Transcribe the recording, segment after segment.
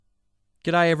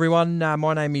G'day everyone,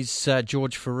 my name is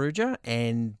George Farrugia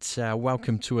and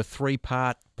welcome to a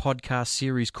three-part podcast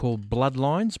series called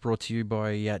Bloodlines, brought to you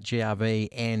by GRV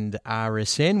and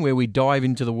RSN, where we dive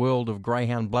into the world of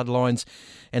greyhound bloodlines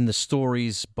and the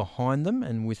stories behind them.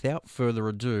 And without further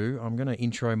ado, I'm going to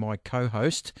intro my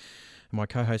co-host for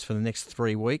the next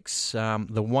 3 weeks,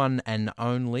 the one and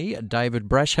only David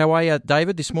Brash. How are you,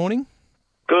 David, this morning?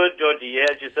 Good, Georgie.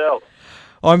 How's yourself?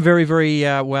 I'm very, very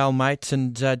well, mate.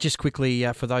 And just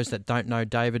quickly, for those that don't know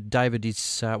David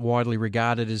is widely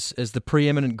regarded as the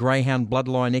preeminent greyhound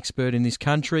bloodline expert in this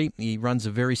country. He runs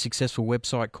a very successful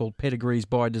website called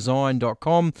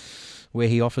pedigreesbydesign.com, where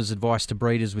he offers advice to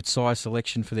breeders with size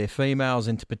selection for their females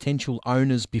and to potential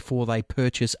owners before they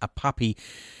purchase a puppy.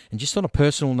 And just on a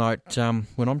personal note,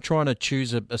 when I'm trying to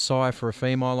choose a sire for a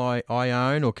female I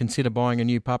own or consider buying a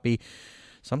new puppy,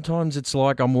 sometimes it's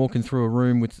like I'm walking through a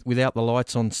room without the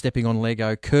lights on, stepping on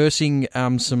Lego, cursing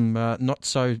some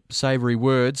not-so-savoury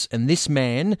words, and this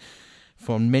man,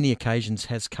 on many occasions,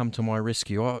 has come to my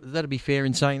rescue. That'd be fair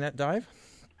in saying that, Dave?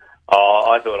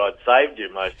 Oh, I thought I'd saved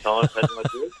you most times, hadn't I,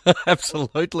 George?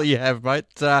 Absolutely you have, mate.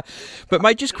 But,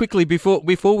 mate, just quickly, before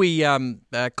we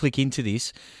click into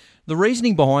this, the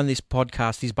reasoning behind this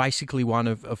podcast is basically one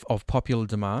of popular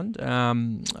demand.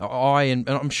 And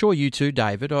I'm sure you too,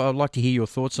 David, I'd like to hear your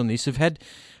thoughts on this. I've had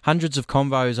hundreds of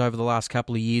convos over the last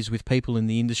couple of years with people in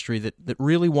the industry that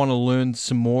really want to learn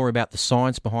some more about the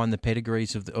science behind the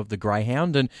pedigrees of the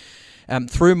greyhound. And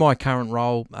through my current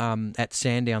role at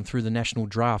Sandown, through the national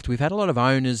draft, we've had a lot of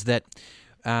owners that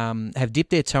have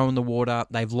dipped their toe in the water.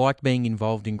 They've liked being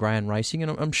involved in greyhound racing,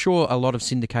 and I'm sure a lot of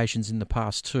syndications in the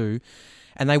past too.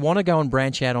 And they want to go and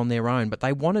branch out on their own, but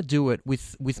they want to do it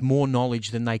with more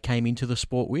knowledge than they came into the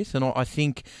sport with. And I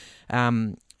think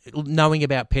knowing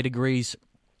about pedigrees,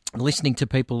 listening to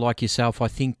people like yourself, I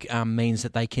think means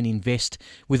that they can invest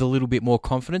with a little bit more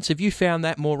confidence. Have you found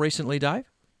that more recently, Dave?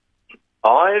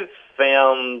 I've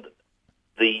found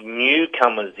the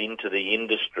newcomers into the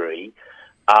industry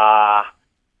are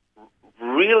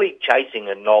really chasing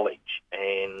a knowledge,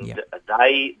 and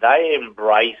they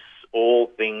embrace all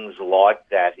things like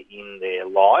that in their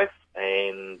life,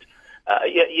 and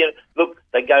look,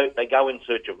 they go in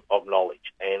search of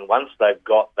knowledge, and once they've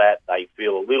got that, they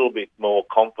feel a little bit more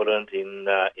confident in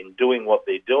doing what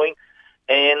they're doing,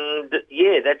 and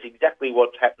that's exactly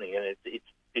what's happening, and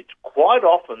it's quite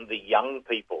often the young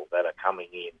people that are coming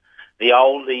in, the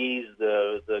oldies,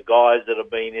 the guys that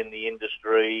have been in the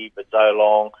industry for so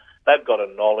long. They've got a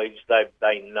knowledge.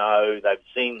 They know. They've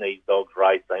seen these dogs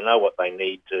race. They know what they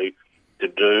need to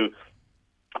do.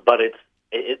 But it's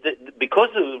because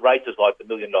of races like the $1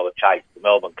 Million Chase, the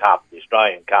Melbourne Cup, the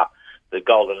Australian Cup, the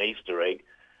Golden Easter Egg,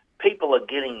 people are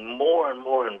getting more and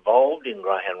more involved in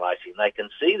greyhound racing. They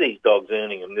can see these dogs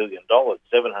earning $1 million,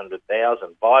 $700,000,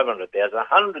 $500,000,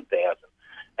 $100,000,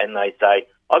 and they say,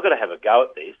 "I've got to have a go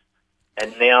at this."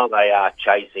 And now they are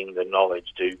chasing the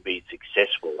knowledge to be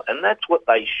successful. And that's what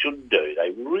they should do.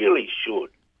 They really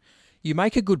should. You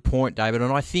make a good point, David.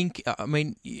 And I think,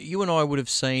 you and I would have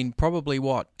seen probably,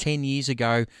 10 years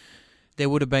ago, there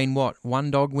would have been,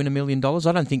 one dog win $1 million?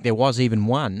 I don't think there was even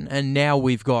one. And now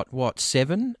we've got,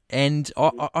 7? And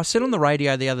I said on the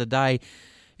radio the other day,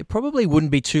 it probably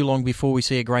wouldn't be too long before we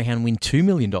see a greyhound win $2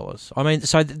 million. I mean,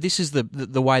 so this is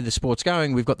the way the sport's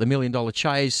going. We've got the $1 Million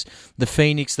Chase, the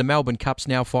Phoenix, the Melbourne Cup's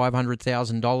now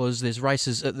 $500,000. There's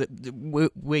races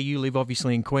where you live,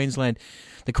 obviously in Queensland.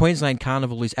 The Queensland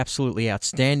Carnival is absolutely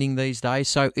outstanding these days.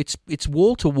 So it's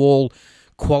wall to wall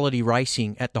quality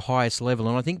racing at the highest level,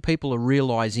 and I think people are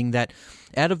realising that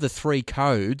out of the 3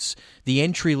 codes, the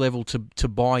entry level to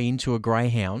buy into a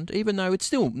greyhound, even though it's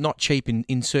still not cheap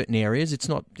in certain areas, it's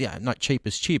not cheap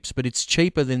as chips, but it's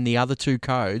cheaper than the other 2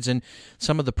 codes, and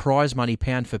some of the prize money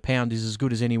pound for pound is as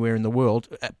good as anywhere in the world,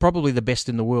 probably the best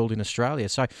in the world in Australia.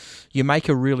 So you make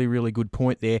a really, really good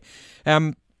point there.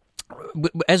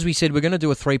 As we said, we're going to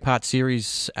do a 3-part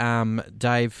series,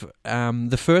 Dave.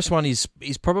 The first one is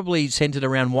probably centred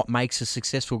around what makes a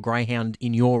successful greyhound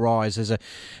in your eyes as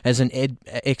an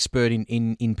expert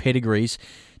in pedigrees.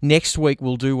 Next week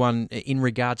we'll do one in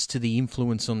regards to the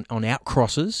influence on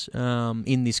outcrosses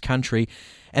in this country.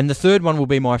 And the third one will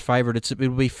be my favourite. It'll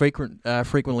be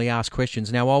frequently asked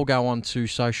questions. Now, I'll go on to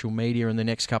social media in the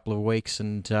next couple of weeks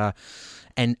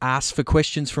and ask for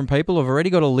questions from people. I've already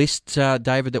got a list,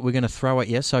 David, that we're going to throw at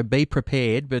you, so be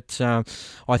prepared. But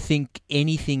I think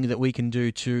anything that we can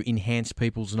do to enhance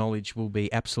people's knowledge will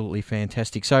be absolutely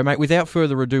fantastic. So, mate, without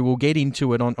further ado, we'll get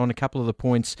into it on a couple of the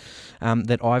points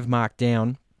that I've marked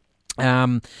down.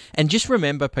 And just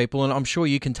remember, people, and I'm sure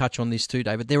you can touch on this too,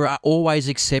 David, there are always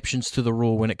exceptions to the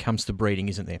rule when it comes to breeding,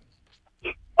 isn't there?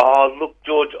 Oh, look,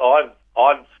 George,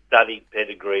 I've studied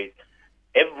pedigrees.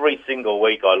 Every single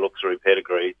week I look through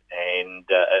pedigrees and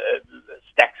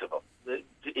stacks of them.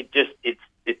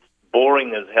 It's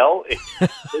boring as hell.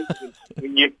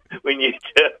 When you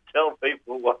tell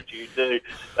people what you do,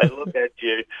 they look at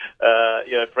you.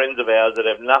 Friends of ours that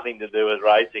have nothing to do with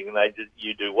racing, and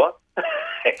you do what?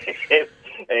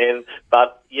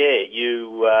 But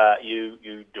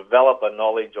you develop a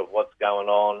knowledge of what's going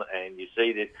on, and you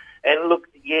see this. And look,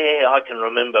 I can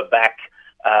remember back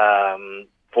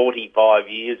 45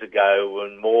 years ago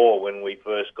and more when we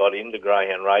first got into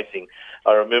greyhound racing.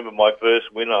 I remember my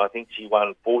first winner. I think she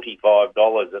won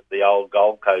 $45 at the old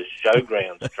Gold Coast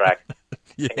Showgrounds track.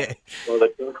 Yeah.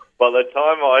 By the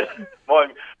time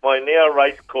my now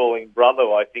race calling brother,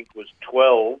 I think, was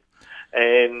 12,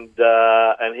 and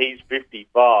he's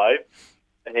 55,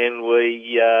 and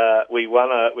we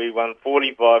won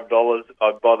 $45.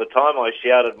 By the time I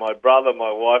shouted my brother,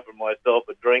 my wife, and myself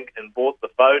a drink and bought the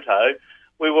photo,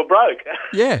 we were broke.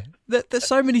 Yeah, there's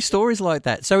so many stories like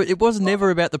that. So it was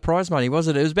never about the prize money, was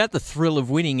it? It was about the thrill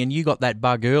of winning, and you got that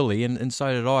bug early, and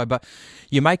so did I. But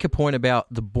you make a point about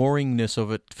the boringness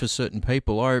of it for certain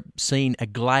people. I've seen a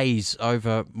glaze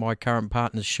over my current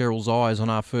partner Cheryl's eyes on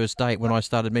our first date when I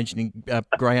started mentioning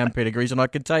greyhound pedigrees, and I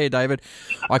can tell you, David,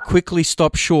 I quickly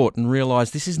stopped short and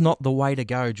realised this is not the way to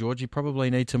go, George. You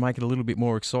probably need to make it a little bit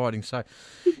more exciting. So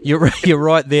you're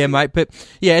right there, mate. But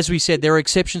yeah, as we said, there are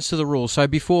exceptions to the rule. So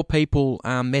before people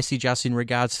message us in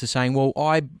regards to saying, well,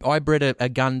 I bred a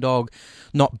gun dog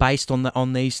not based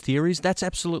on these theories, that's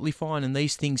absolutely fine, and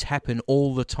these things happen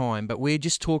all the time. But we're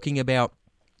just talking about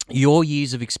your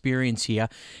years of experience here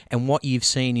and what you've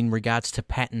seen in regards to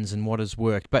patterns and what has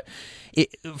worked. But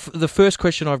the first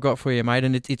question I've got for you, mate,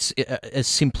 and it's as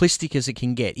simplistic as it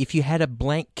can get. If you had a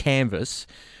blank canvas,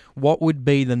 what would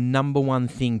be the number one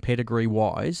thing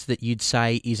pedigree-wise that you'd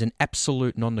say is an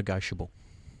absolute non-negotiable?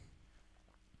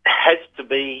 Has to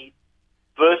be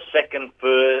first, second,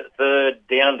 third,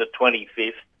 down to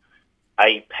 25th,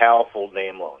 a powerful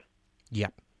dam line.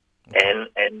 Yep. And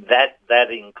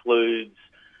that includes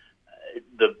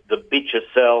the bitch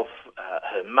herself,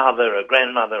 her mother, her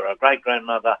grandmother, her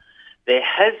great-grandmother. There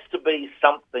has to be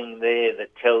something there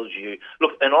that tells you,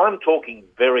 look, and I'm talking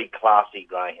very classy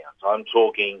greyhounds. I'm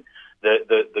talking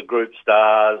the group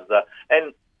stars,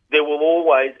 and there will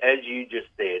always, as you just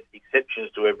said, exceptions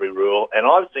to every rule. And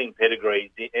I've seen pedigrees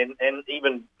and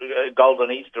even golden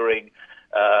Easter egg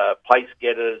place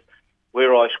getters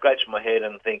where I scratch my head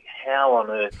and think, how on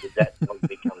earth did that dog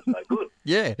become so good?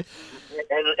 Yeah.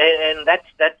 And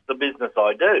that's the business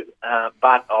I do.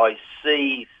 But I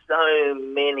see so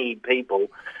many people.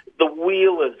 The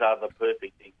Wheelers are the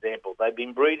perfect example. They've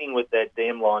been breeding with that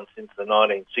dam line since the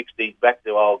 1960s, back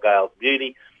to old Gales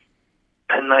Beauty.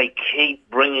 And they keep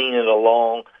bringing it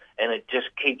along, and it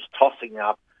just keeps tossing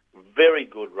up very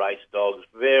good race dogs,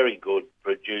 very good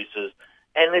producers,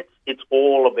 and it's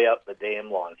all about the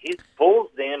dam line.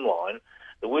 Paul's dam line,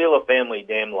 the Wheeler family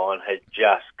dam line, has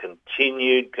just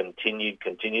continued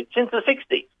since the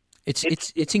 60s.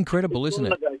 It's incredible, isn't it?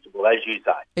 Negotiable, as you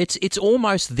say. It's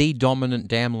almost the dominant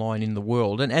dam line in the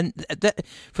world, and that,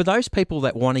 for those people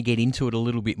that want to get into it a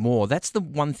little bit more, that's the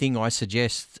one thing I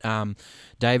suggest,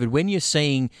 David. When you're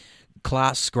seeing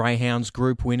class greyhounds,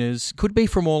 group winners, could be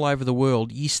from all over the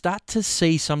world, you start to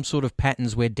see some sort of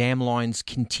patterns where dam lines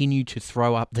continue to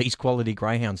throw up these quality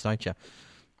greyhounds, don't you?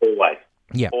 Always,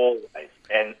 yeah, always,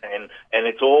 and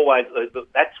it's always.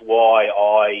 That's why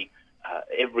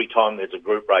every time there's a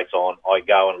group race on, I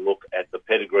go and look at the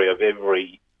pedigree of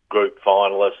every group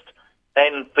finalist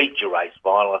and feature race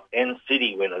finalist and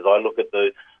city winners. I look at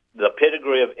the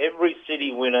pedigree of every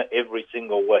city winner every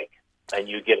single week, and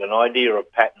you get an idea of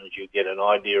patterns, you get an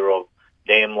idea of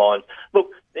dam lines. Look,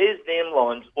 there's dam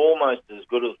lines almost as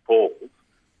good as Paul's,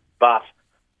 but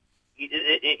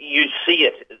you see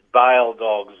it, Bale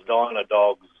dogs, Dyna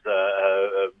dogs,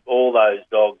 all those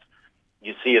dogs,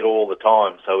 you see it all the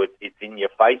time, so it's in your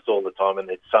face all the time, and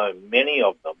there's so many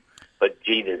of them. But,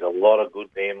 gee, there's a lot of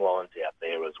good dam lines out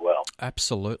there as well.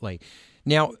 Absolutely.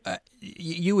 Now,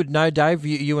 you would know, Dave,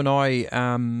 you and I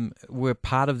were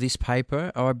part of this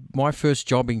paper. My first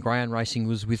job in greyhound racing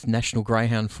was with National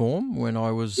Greyhound Form when I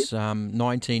was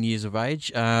 19 years of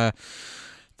age.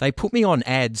 They put me on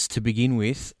ads to begin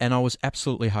with, and I was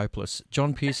absolutely hopeless.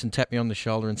 John Pearson tapped me on the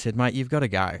shoulder and said, mate, you've got to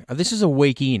go. This is a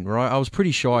week in, right? I was a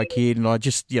pretty shy kid, and I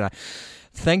just,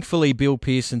 thankfully Bill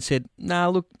Pearson said,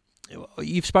 look,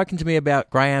 you've spoken to me about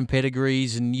greyhound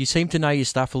pedigrees, and you seem to know your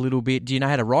stuff a little bit. Do you know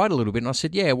how to ride a little bit? And I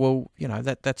said, yeah, well,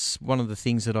 that's one of the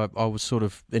things that I was sort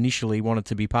of initially wanted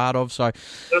to be part of. So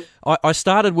I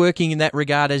started working in that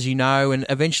regard, as you know, and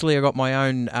eventually I got my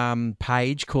own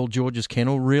page called George's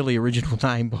Kennel. Really original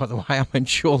name, by the way. I mean,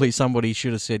 surely somebody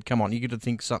should have said, come on, you got to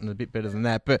think something a bit better than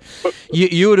that. But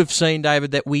you would have seen,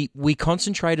 David, that we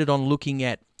concentrated on looking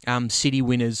at city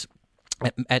winners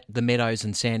at the Meadows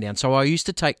and Sandown. So I used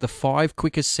to take the 5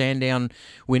 quickest Sandown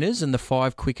winners and the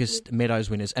 5 quickest Meadows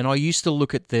winners, and I used to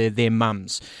look at their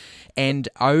mums. And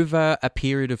over a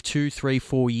period of 2, 3,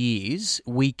 4 years,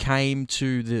 we came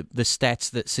to the stats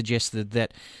that suggested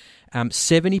that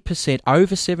 70%,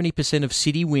 over 70% of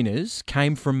city winners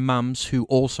came from mums who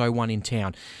also won in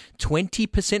town.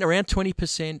 20%, around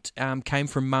 20% came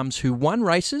from mums who won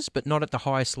races, but not at the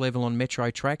highest level on metro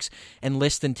tracks, and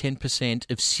less than 10%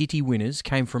 of city winners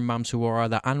came from mums who were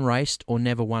either unraced or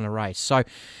never won a race. So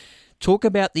talk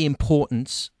about the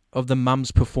importance of the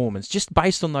mums' performance, just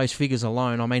based on those figures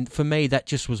alone. I mean, for me, that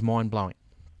just was mind-blowing.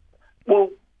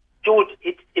 Well, George,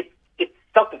 it's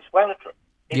self-explanatory.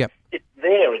 Yep. It's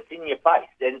there. It's in your face.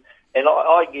 And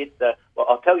I get.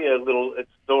 I'll tell you a little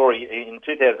story. In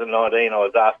 2019, I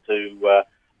was asked to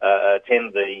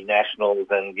attend the Nationals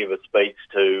and give a speech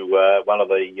to one of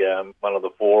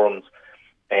the forums,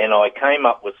 and I came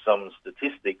up with some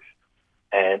statistics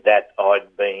and that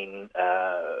I'd been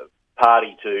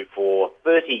party to for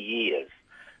 30 years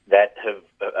that have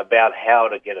about how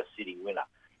to get a city winner,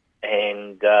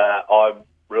 and I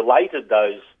related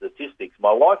those statistics.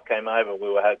 My wife came over. We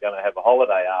were going to have a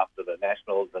holiday after the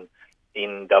Nationals and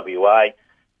in WA,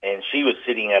 and she was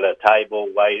sitting at a table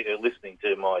listening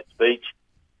to my speech,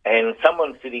 and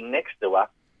someone sitting next to her,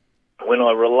 when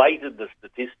I related the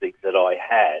statistics that I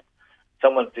had,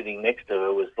 someone sitting next to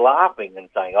her was laughing and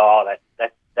saying, "Oh,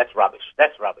 that's rubbish.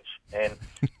 That's rubbish." And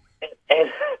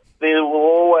and there will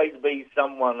always be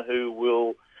someone who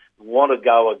will want to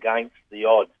go against the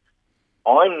odds.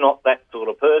 I'm not that sort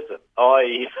of person.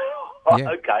 Okay,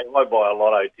 I buy a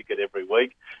lotto ticket every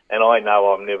week, and I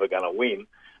know I'm never going to win.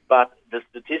 But the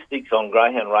statistics on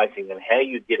greyhound racing and how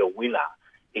you get a winner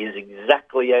is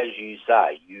exactly as you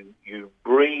say. You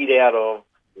breed out of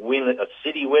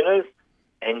city winners,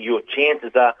 and your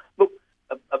chances are. Look,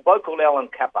 a bloke called Alan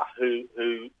Capper, who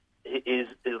is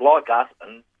like us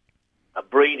and a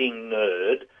breeding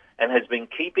nerd, and has been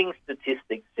keeping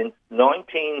statistics since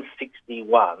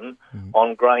 1961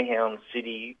 on greyhound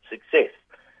city success.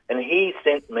 And he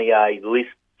sent me a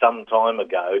list some time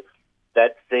ago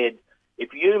that said,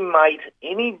 if you mate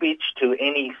any bitch to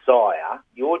any sire,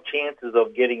 your chances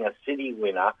of getting a city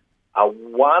winner are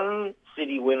 1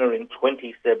 city winner in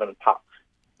 27 pups.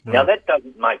 Right. Now, that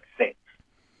doesn't make sense,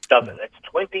 does it? That's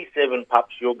 27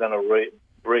 pups you're going to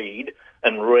breed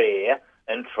and rear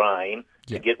and train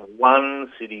to get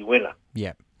 1 city winner.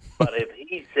 Yeah. But if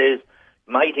he says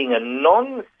mating a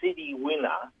non-city winner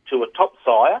to a top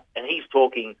sire, and he's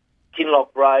talking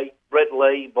Kinloch Bray, Brett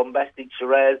Lee, Bombastic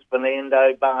Shiraz,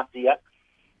 Fernando, Barcia,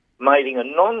 mating a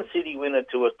non-city winner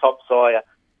to a top sire,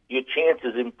 your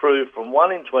chances improve from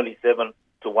 1 in 27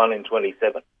 to 1 in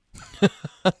 27.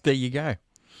 There you go.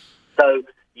 So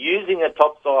using a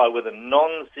top sire with a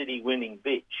non-city winning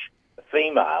bitch, a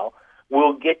female,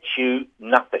 will get you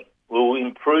nothing. Will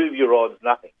improve your odds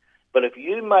nothing. But if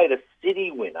you made a city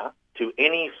winner to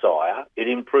any sire, it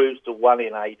improves to 1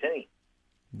 in 18.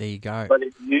 There you go. But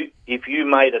if you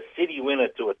made a city winner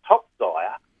to a top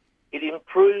sire, it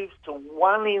improves to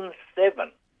 1 in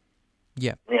 7.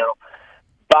 Yeah. Now,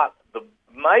 but the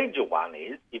major one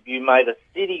is if you made a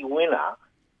city winner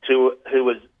who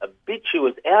was a bitch who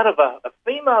was out of a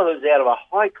female who's out of a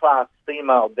high class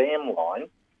female dam line,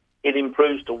 it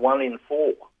improves to 1 in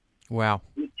 4. Wow.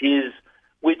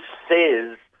 Which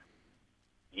says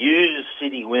use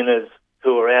city winners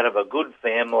who are out of a good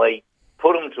family,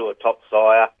 put them to a top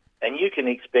sire, and you can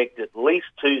expect at least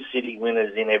 2 city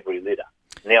winners in every litter.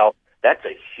 Now, that's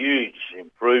a huge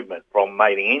improvement from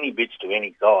mating any bitch to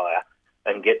any sire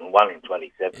and getting 1 in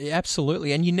 27.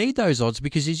 Absolutely, and you need those odds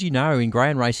because, as you know, in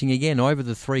greyhound racing, again, over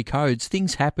the 3 codes,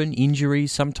 things happen,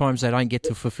 injuries, sometimes they don't get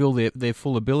to fulfil their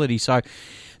full ability. So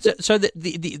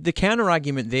the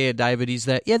counter-argument there, David, is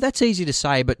that, yeah, that's easy to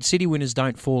say, but city winners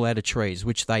don't fall out of trees,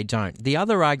 which they don't. The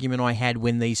other argument I had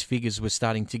when these figures were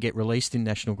starting to get released in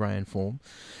National Greyhound Form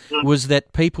was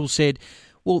that people said,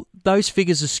 well, those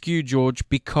figures are skewed, George,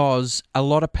 because a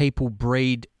lot of people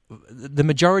breed. The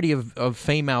majority of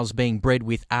females being bred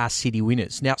with are city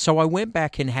winners. Now, so I went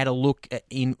back and had a look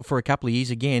for a couple of years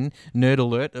again, nerd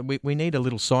alert, we need a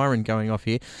little siren going off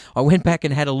here. I went back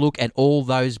and had a look at all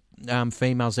those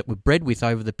females that were bred with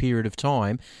over the period of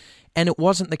time, And it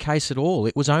wasn't the case at all.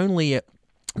 It was only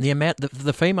the amount,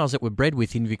 the females that were bred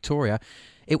with in Victoria,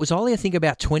 it was only, I think,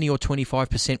 about 20 or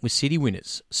 25% with city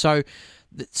winners. So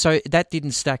that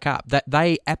didn't stack up. That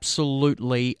they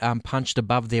absolutely punched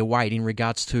above their weight in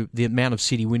regards to the amount of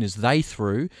city winners they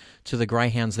threw to the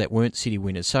greyhounds that weren't city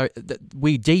winners. So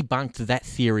we debunked that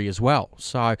theory as well.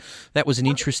 So that was an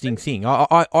interesting thing.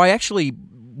 I actually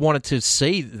wanted to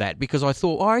see that because I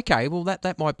thought, oh, okay, well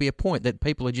that might be a point that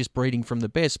people are just breeding from the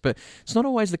best, but it's not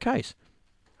always the case.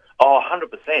 Oh,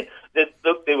 100%. There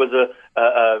was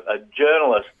a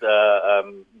journalist,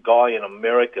 guy in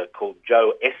America called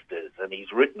Joe Estes, and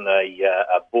he's written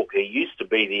a book. He used to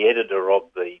be the editor of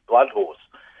the Blood Horse,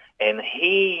 and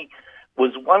he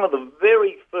was one of the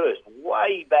very first,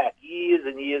 way back years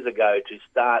and years ago, to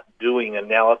start doing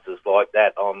analysis like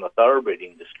that on the thoroughbred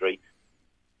industry.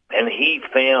 And he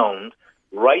found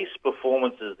race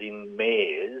performances in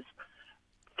mares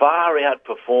far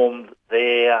outperformed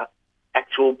their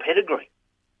actual pedigree.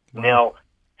 Wow. Now,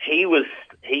 he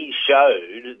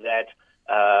showed that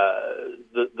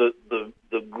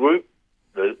the group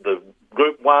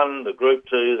 1, the group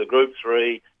 2, the group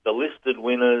 3, the listed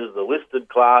winners, the listed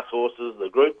class horses, the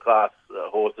group class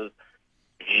horses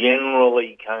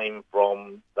generally came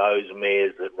from those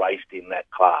mares that raced in that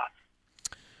class.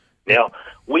 Now,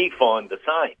 we find the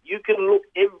same. You can look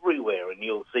everywhere and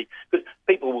you'll see, because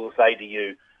people will say to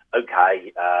you,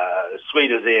 okay,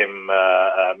 Sweet as M,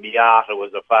 Miata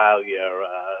was a failure,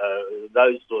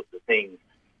 those sorts of things.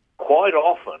 Quite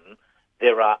often,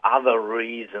 there are other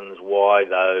reasons why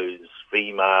those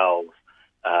females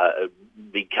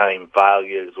became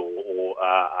failures or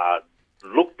are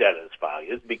looked at as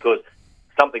failures, because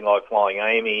something like Flying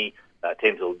Amy,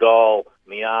 Tensile Doll,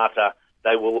 Miata,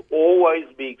 they will always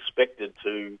be expected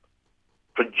to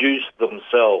produce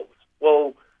themselves.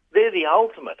 Well, they're the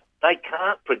ultimate. They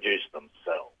can't produce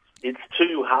themselves. It's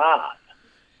too hard.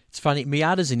 It's funny.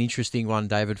 Miata's an interesting one,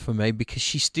 David, for me, because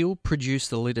she still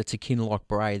produced a litter to Kinloch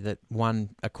Bray that won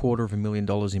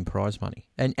 $250,000 in prize money.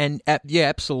 And yeah,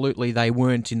 absolutely, they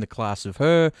weren't in the class of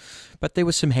her, but there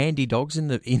were some handy dogs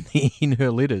in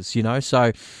her litters, you know.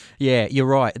 So, yeah, you're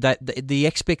right. That the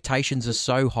expectations are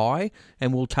so high,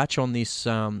 and we'll touch on this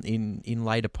in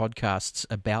later podcasts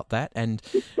about that. And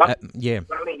yeah,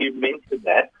 funny you mentioned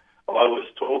that. I was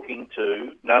talking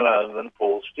to none other than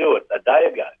Paul Stewart a day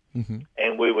ago,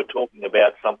 and we were talking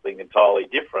about something entirely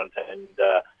different,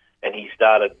 and he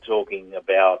started talking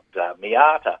about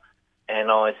Miata, and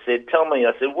I said, "Tell me,"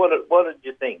 I said, "what did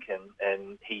you think?"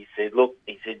 And he said, "Look,"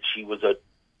 he said,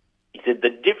 he said the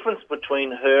difference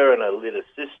between her and her little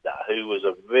sister, who was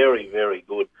a very, very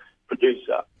good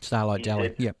producer, Starlight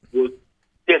Deli, yep,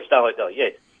 yes, Starlight Deli,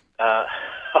 yes. I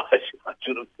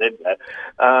should have said that.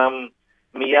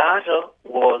 Miata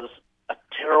was a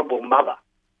terrible mother.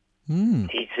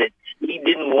 He said she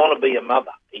didn't want to be a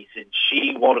mother. He said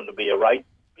she wanted to be a race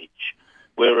bitch,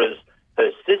 whereas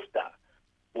her sister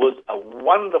was a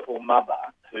wonderful mother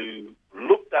who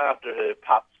looked after her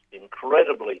pups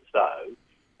incredibly so,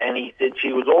 and he said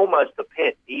she was almost a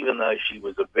pet, even though she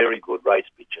was a very good race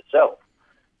bitch herself.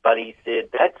 But he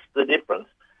said that's the difference.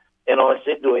 And I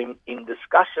said to him, in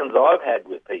discussions I've had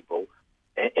with people,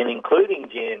 and including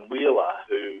Jan Wheeler,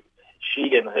 who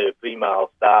she and her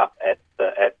female staff at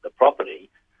the property,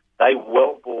 they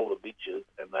whelp all the bitches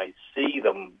and they see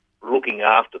them looking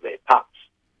after their pups.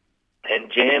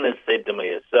 And Jan has said to me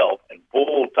herself, and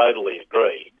Paul totally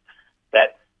agreed,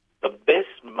 that the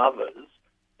best mothers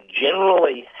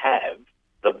generally have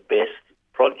the best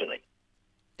progeny.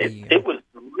 It was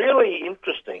really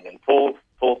interesting, and Paul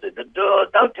said,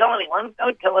 don't tell anyone.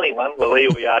 Well, here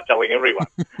we are telling everyone.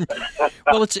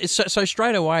 Well, it's so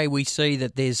straight away we see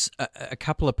that there's a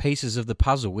couple of pieces of the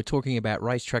puzzle. We're talking about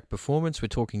racetrack performance. We're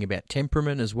talking about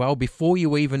temperament as well, before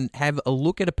you even have a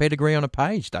look at a pedigree on a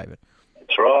page, David.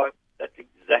 That's right. That's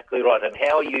exactly right. And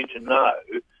how are you to know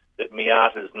that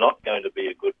Miata's not going to be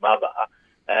a good mother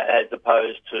as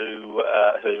opposed to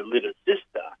her little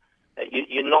sister?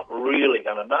 You're not really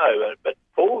going to know. But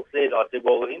Paul said, I said,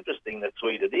 well, interesting that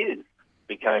Sweet As Is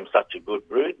became such a good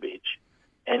brood bitch.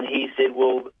 And he said,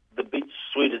 well, the bitch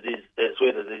Sweet As Is,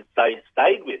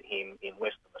 stayed with him in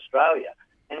Western Australia.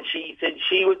 And she said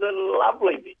she was a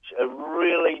lovely bitch, a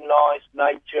really nice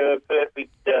nature,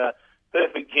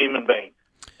 perfect human being.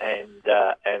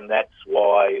 And that's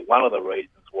why, one of the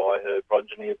reasons why her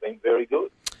progeny have been very good.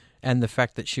 And the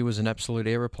fact that she was an absolute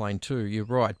aeroplane too, you're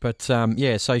right. But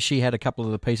yeah, so she had a couple of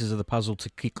the pieces of the puzzle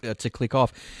to click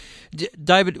off.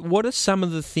 David, what are some of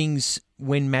the things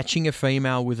when matching a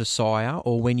female with a sire,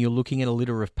 or when you're looking at a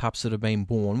litter of pups that have been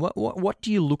born, what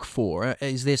do you look for?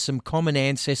 Is there some common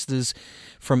ancestors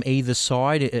from either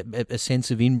side, a sense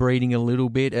of inbreeding a little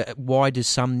bit? Why does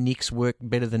some nicks work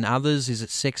better than others? Is it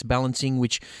sex balancing,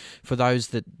 which for those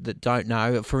that don't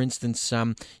know, for instance,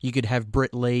 you could have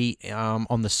Brett Lee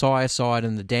on the sire side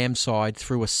and the dam side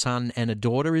through a son and a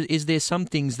daughter. Is there some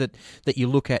things that you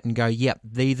look at and go, yep,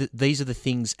 these are the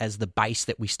things as the base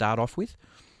that we start off with?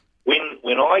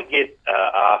 When I get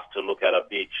asked to look at a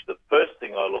bitch, the first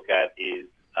thing I look at is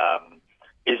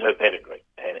her pedigree,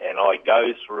 and I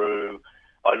go through.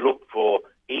 I look for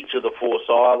each of the 4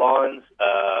 sire lines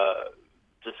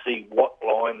to see what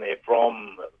line they're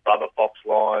from: the Brother Fox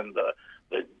line,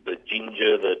 the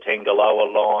Ginger, the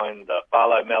Tangaloa line, the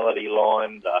Barlow Melody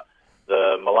line,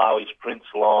 the Malawi's Prince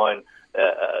line,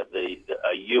 the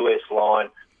US line,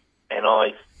 and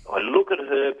I look at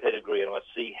her pedigree and I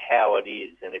see how it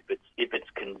is, and if it's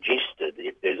congested,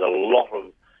 if there's a lot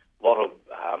of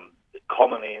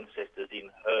common ancestors in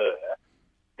her,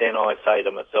 then I say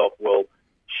to myself, well,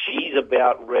 she's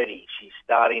about ready. She's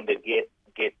starting to get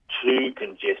too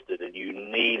congested, and you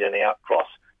need an outcross.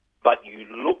 But you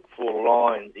look for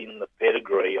lines in the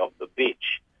pedigree of the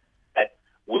bitch that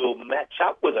will match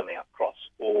up with an outcross,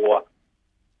 or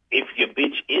if your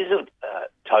bitch isn't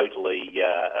totally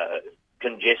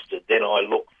congested, then I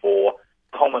look for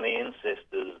common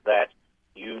ancestors that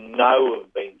you know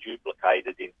have been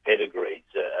duplicated in pedigrees,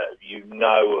 you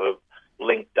know have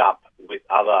linked up with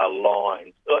other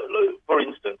lines. For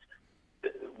instance,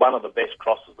 one of the best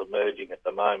crosses emerging at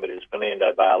the moment is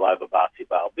Fernando Bale over Barcia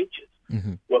Bale bitches.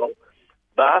 Mm-hmm. Well,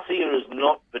 Barcia is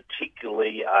not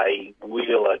particularly a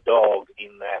wheeler dog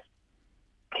in that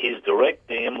his direct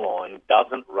dam line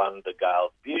doesn't run to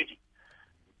Gales Beauty,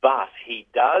 but he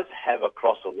does have a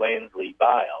cross of Lansley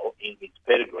Bale in his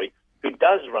pedigree who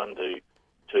does run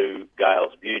to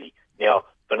Gales Beauty. Now,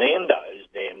 Fernando's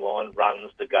dam line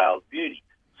runs to Gales Beauty.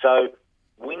 So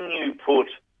when you put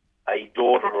a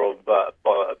daughter of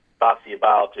Barcia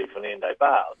Bale to Fernando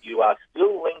Bale, you are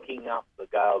still linking up the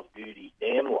Gales Beauty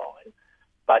dam line,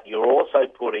 but you're also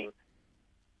putting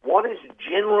what is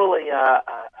generally a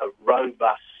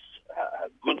robust,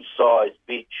 good-sized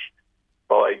bitch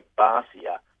by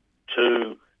Barcia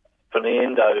to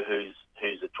Fernando, who's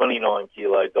a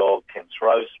 29-kilo dog, can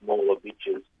throw smaller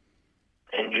bitches,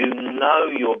 and you know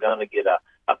you're going to get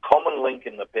a common link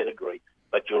in the pedigree,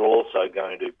 but you're also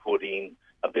going to put in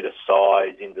a bit of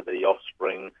size into the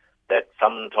offspring that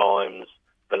sometimes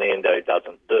Fernando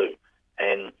doesn't do.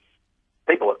 And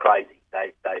people are crazy.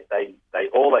 They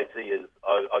all they see is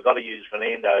I got to use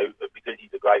Fernando because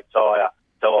he's a great sire,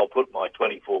 so I'll put my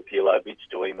 24-kilo bitch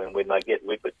to him, and when they get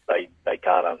whippets, they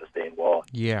can't understand why.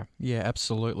 Yeah,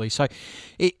 absolutely. So,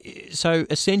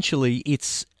 essentially,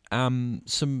 it's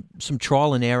some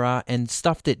trial and error and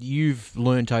stuff that you've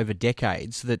learnt over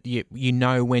decades, that you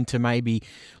know when to maybe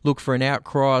look for an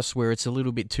outcross where it's a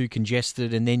little bit too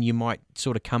congested, and then you might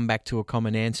sort of come back to a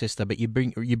common ancestor. But you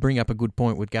bring up a good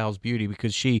point with Gales Beauty,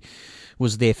 because she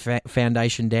was their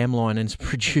foundation dam line and has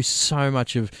produced so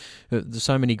much of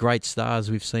so many great stars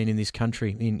we've seen in this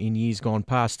country in years gone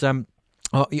past.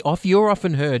 You're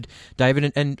often heard,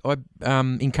 David, and I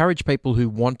encourage people who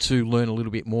want to learn a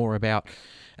little bit more about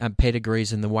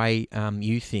pedigrees and the way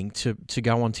you think to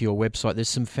go onto your website. There's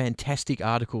some fantastic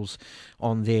articles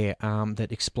on there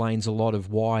that explains a lot of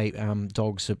why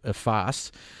dogs are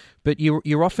fast. But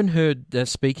you're often heard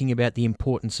speaking about the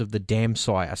importance of the dam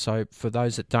sire. So for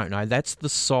those that don't know, that's the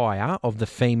sire of the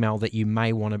female that you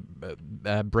may want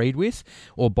to breed with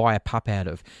or buy a pup out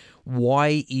of.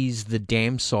 Why is the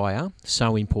dam sire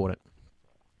so important?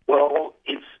 Well,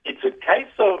 it's a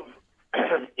case of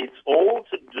it's all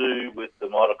to do with the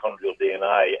mitochondrial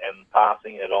DNA and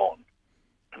passing it on.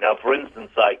 Now, for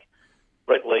instance sake,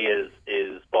 Brett Lee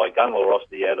is by Gunlar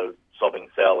Rosti out of Sobbing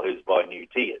Cell, who's by New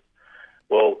Tears.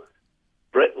 Well,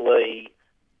 Brett Lee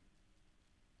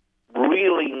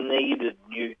really needed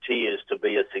New Tears to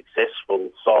be a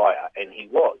successful sire, and he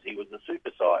was. He was a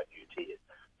super sire, New Tears.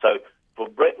 So for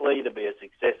Brett Lee to be a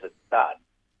success at stud,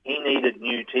 he needed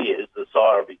New Tears, the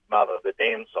sire of his mother, the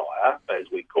dam sire, as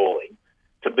we call him,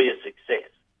 to be a success.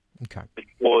 Okay.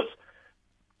 Because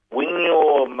when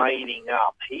you're mating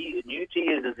up, New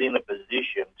Tears is in a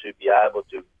position to be able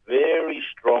to very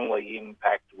strongly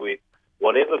impact with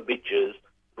whatever bitches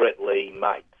Brett Lee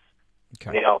mates.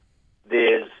 Okay. Now,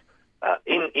 there's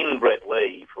in Brett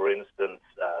Lee, for instance,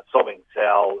 Sobbing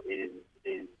Sal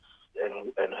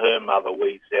and her mother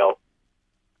Wee Sal,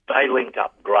 they link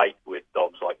up great with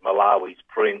dogs like Malawi's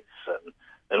Prince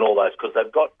and all those, because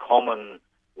they've got common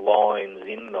lines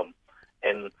in them.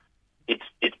 And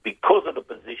it's because of the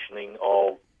positioning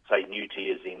of, say, New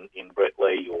Tears in Brett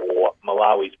Lee or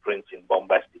Malawi's Prince in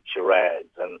Bombastic Shiraz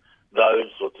and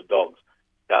those sorts of dogs.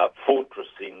 Fortress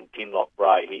in Kinloch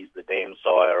Bray, he's the dam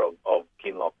sire of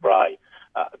Kinloch Bray.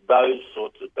 Those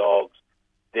sorts of dogs,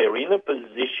 they're in a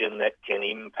position that can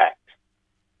impact.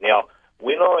 Now,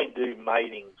 when I do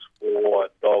matings for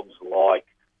dogs like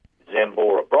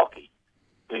Zambora Brocky,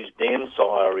 whose dam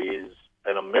sire is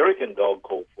an American dog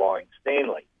called Flying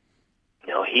Stanley.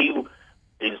 Now, he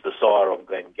is the sire of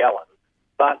Glengallen,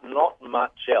 but not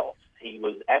much else. He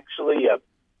was actually a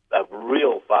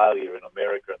real failure in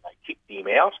America, and they kicked him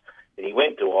out, and he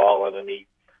went to Ireland, and he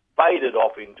faded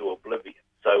off into oblivion.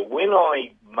 So when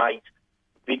I mate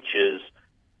bitches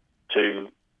to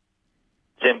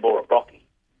Zambora Brocky,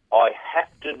 I have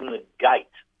to negate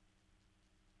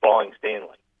Flying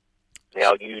Stanley.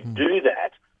 Now, you do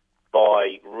that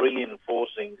by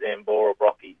reinforcing Zambora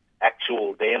Brocky's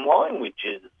actual dam line, which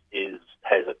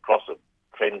has a cross of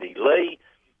Trendy Lee,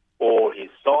 or his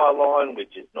sire line,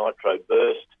 which is Nitro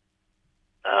Burst,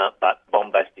 but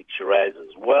Bombastic Shiraz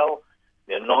as well.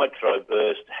 Now, Nitro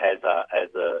Burst has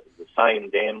the same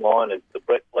dam line as the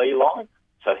Brett Lee line,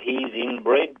 so he's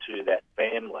inbred to that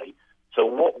family. So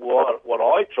what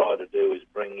I try to do is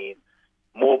bring in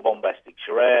more Bombastic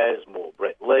Shiraz, more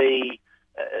Brett Lee,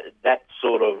 that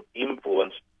sort of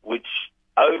influence, which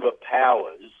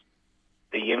overpowers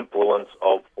the influence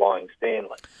of Flying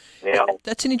Stanley. Now,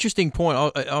 that's an interesting point.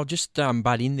 I'll just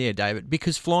butt in there, David,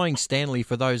 because Flying Stanley,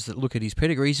 for those that look at his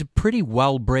pedigree, he's a pretty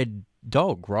well-bred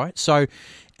dog, right? So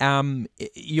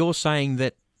you're saying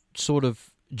that sort of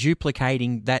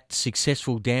duplicating that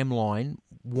successful dam line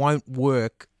won't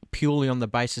work purely on the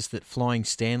basis that Flying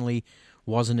Stanley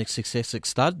wasn't a success at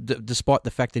stud, despite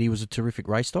the fact that he was a terrific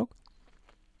race dog?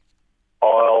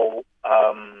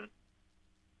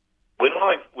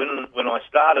 When I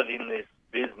started in this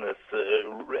business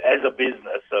as a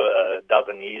business a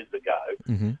dozen years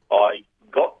ago, I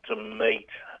got to meet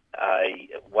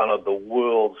one of the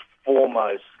world's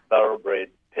foremost thoroughbred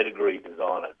pedigree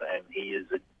designers, and he is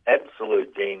an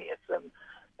absolute genius.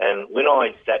 And when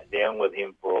I sat down with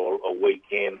him for a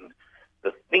weekend,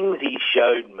 the things he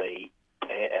showed me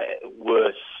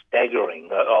were staggering.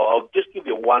 I'll just give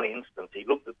you one instance. He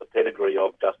looked at the pedigree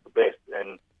of Just the Best,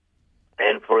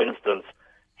 and for instance,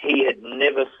 he had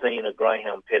never seen a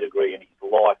greyhound pedigree in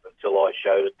his life until I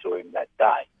showed it to him that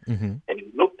day. And he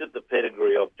looked at the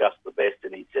pedigree of Just the Best,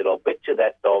 and he said, "I'll bet you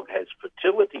that dog has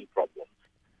fertility problems."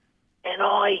 And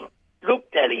I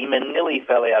looked at him and nearly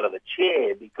fell out of the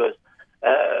chair, because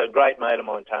a great mate of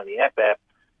mine, Tony Appap,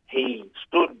 he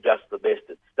stood Just the Best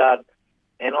at stud,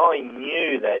 and I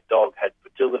knew that dog had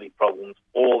fertility problems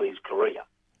all his career.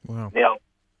 Wow. Now,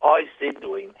 I said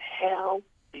to him, "How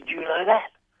did you know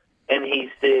that?" And he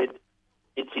said,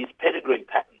 "It's his pedigree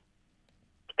pattern."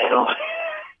 And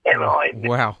I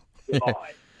wow.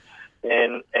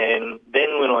 and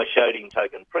then when I showed him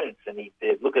Token Prince, and he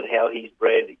said, "Look at how he's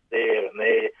bred, he's there and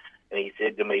there," and he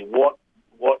said to me, what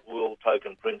will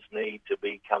Token Prince need to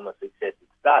become a success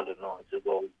at stud? And I said,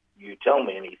 "Well, you tell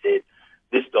me." And he said,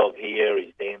 "This dog here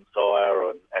is dam sire,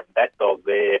 and that dog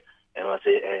there." And I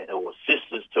said, or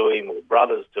sisters to him, or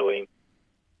brothers to him.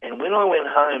 And when I went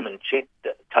home and checked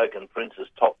Token Prince's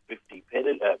top 50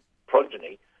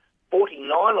 progeny,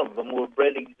 49 of them were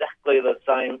bred exactly the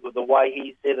same with the way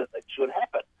he said it should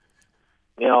happen.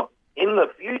 Now, in the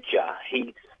future,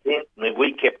 he sent me,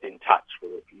 we kept in touch for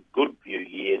a good few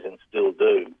years and still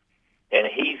do, and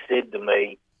he said to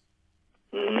me,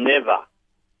 never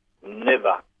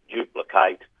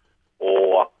duplicate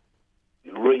or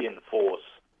reinforce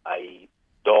a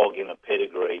dog in a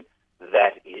pedigree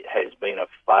that it has been a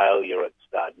failure at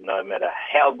stud, no matter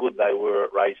how good they were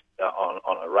at race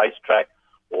on a racetrack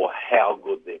or how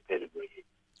good their pedigree is."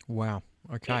 Wow.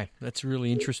 Okay, that's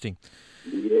really interesting.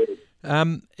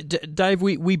 Dave,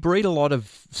 we breed a lot of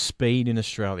speed in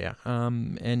Australia,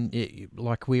 and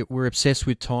we're obsessed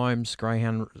with times.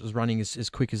 Greyhound is running as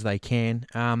quick as they can.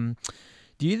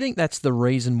 Do you think that's the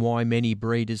reason why many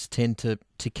breeders tend to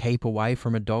keep away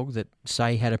from a dog that,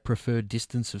 say, had a preferred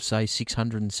distance of, say,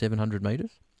 600 and 700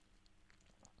 metres?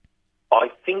 I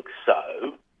think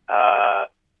so.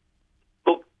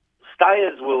 Look,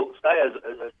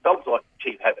 dogs like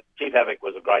Chief Havoc. Chief Havoc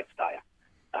was a great stayer.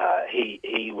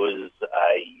 He was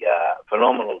a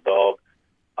phenomenal dog.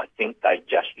 I think they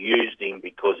just used him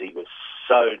because he was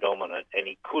so dominant and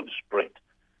he could sprint.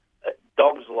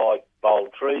 Dogs like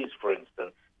Bold Trees, for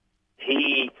instance,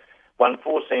 he won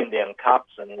 4 Sandown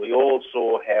Cups, and we all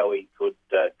saw how he could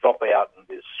drop out and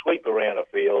just sweep around a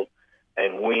field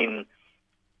and win.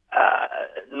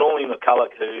 Normie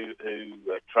McCulloch, who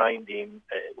trained him,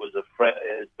 was a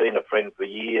has been a friend for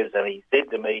years, and he said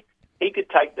to me he could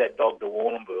take that dog to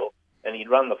Warrnambool and he'd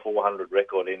run the 400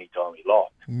 record any time he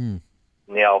liked.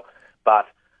 Now, but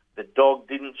the dog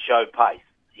didn't show pace.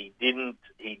 He didn't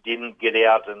get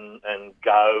out and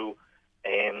go,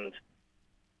 and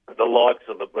the likes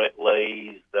of the Brett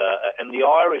Lees and the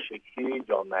Irish are huge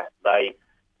on that.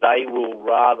 They will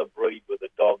rather breed with a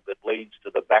dog that leads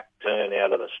to the back turn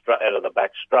out of the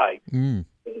back straight than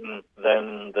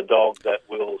the dog that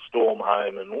will storm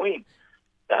home and win.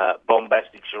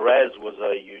 Bombastic Shiraz was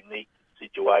a unique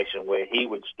situation where he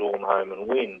would storm home and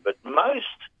win, but most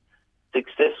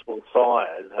successful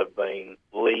sires have been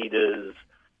leaders,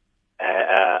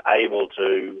 able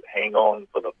to hang on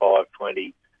for the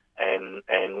 520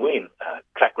 and win.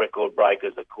 Track record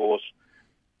breakers, of course.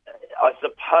 I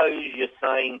suppose you're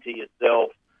saying to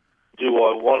yourself, do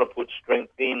I want to put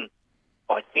strength in?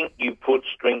 I think you put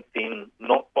strength in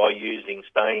not by using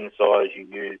staying size,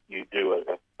 you do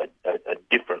a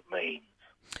different means.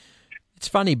 It's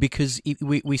funny because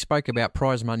we spoke about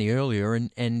prize money earlier,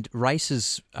 and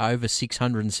races over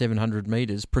 600 and 700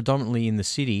 metres, predominantly in the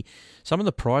city, some of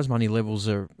the prize money levels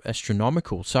are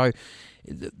astronomical. So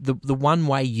the one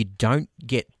way you don't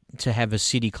get to have a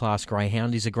city class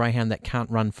greyhound is a greyhound that can't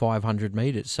run 500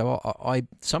 metres. So I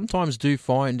sometimes do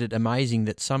find it amazing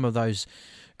that some of those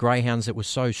greyhounds that were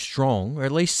so strong, or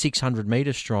at least 600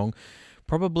 metres strong,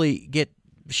 probably get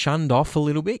shunned off a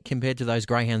little bit compared to those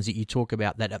greyhounds that you talk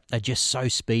about that are just so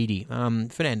speedy.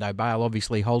 Fernando Bale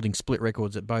obviously holding split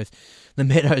records at both the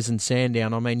Meadows and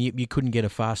Sandown. I mean, you couldn't get a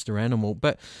faster animal.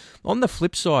 But on the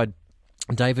flip side,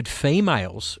 David,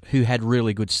 females who had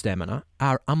really good stamina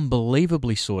are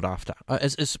unbelievably sought after.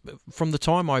 As from the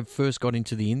time I first got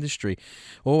into the industry,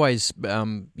 always,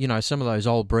 some of those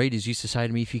old breeders used to say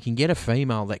to me, if you can get a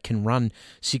female that can run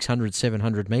 600,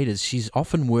 700 metres, she's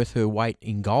often worth her weight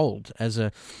in gold as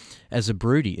a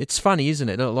broodie. It's funny, isn't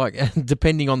it? Like,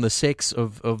 depending on the sex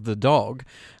of the dog,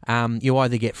 you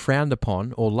either get frowned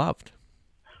upon or loved.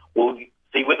 Well,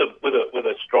 see, with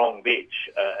a strong bitch,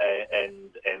 and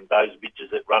those bitches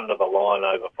that run to the line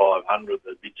over 500,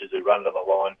 the bitches who run to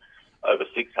the line over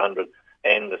 600,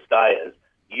 and the stayers,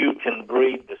 you can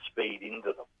breed the speed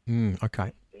into them.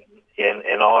 Okay.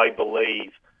 And I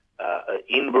believe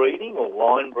inbreeding or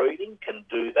line breeding can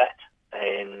do that,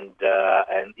 and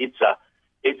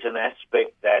it's an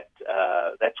aspect that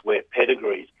that's where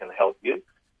pedigrees can help you,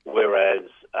 whereas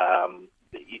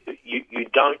you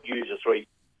don't use a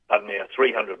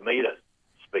 300 metre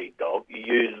speed dog. You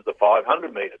use the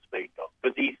 500 metre speed dog,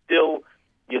 because he's still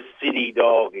your city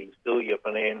dog. He's still your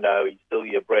Fernando. He's still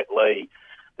your Brett Lee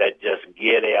that just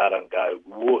get out and go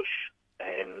whoosh.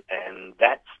 And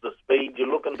that's the speed you're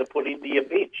looking to put into your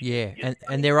bitch. Yeah,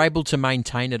 and they're able to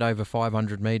maintain it over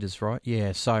 500 metres, right?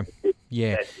 Yeah, so,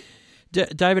 yeah.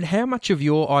 David, how much of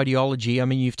your ideology, I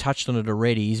mean, you've touched on it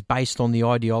already, is based on the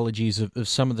ideologies of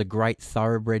some of the great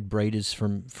thoroughbred breeders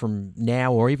from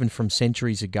now or even from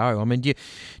centuries ago? I mean, do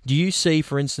you see,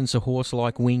 for instance, a horse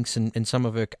like Winx and some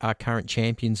of our current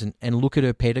champions and look at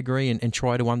her pedigree and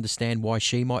try to understand why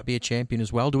she might be a champion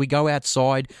as well? Do we go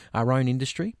outside our own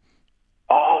industry?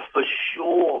 Oh, for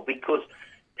sure, because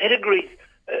pedigrees,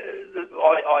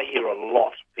 I hear a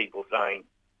lot of people saying,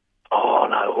 oh,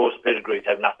 no, horse pedigrees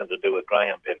have nothing to do with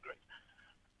greyhound pedigrees.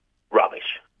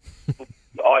 Rubbish.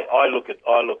 I look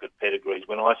at pedigrees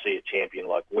when I see a champion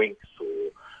like Winx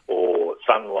or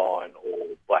Sunline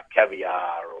or Black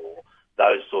Caviar or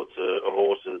those sorts of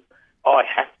horses. I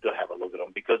have to have a look at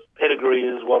them because pedigree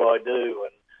is what I do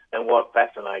and what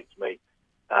fascinates me.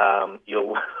 I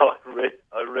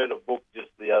read a book just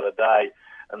the other day,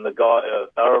 and the guy, a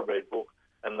thoroughbred book,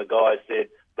 and the guy said,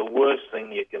 the worst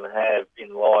thing you can have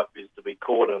in life is to be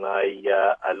caught in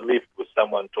a lift with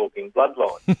someone talking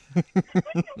bloodline.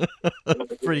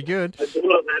 Pretty good. I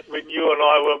thought of that when you and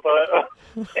I were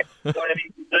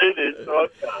planning to do this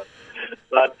podcast.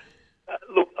 But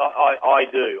look, I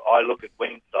do. I look at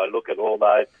Winx. I look at all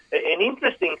those. An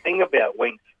interesting thing about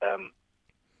Winx,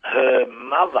 her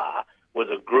mother was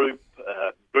a group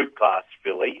class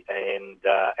filly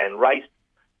and raced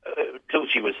till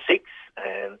she was 6.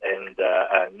 And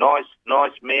a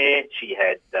nice mare. She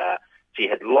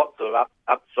had lots of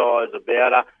upsize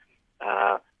about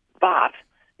her. But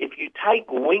if you take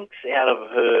Winx out of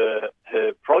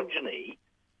her progeny,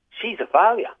 she's a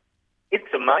failure.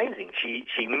 It's amazing.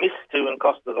 She missed 2 in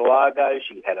Costa del Lago.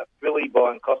 She had a filly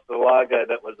by in Costa del Lago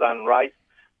that was unraced.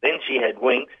 Then she had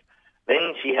Winx.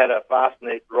 Then she had a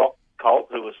Fastnet Rock colt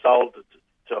who was sold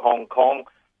to Hong Kong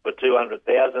for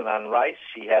 200,000 unraced.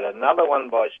 She had another one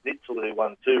by Schnitzel who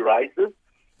won 2 races.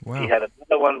 Wow. She had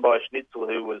another one by Schnitzel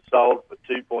who was sold for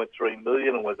 2.3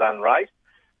 million and was unraced.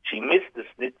 She missed the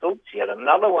Schnitzel. She had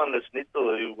another one, the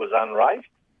Schnitzel, who was unraced.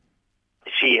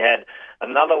 She had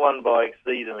another one by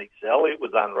Exceed and Excel. It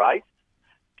was unraced.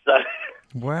 So,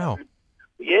 wow.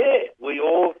 Yeah, we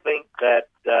all think that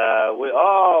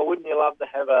wouldn't you love to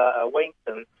have a Winx,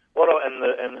 and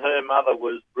her mother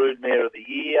was Broodmare of the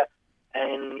Year,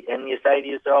 and you say to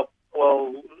yourself,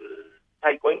 well,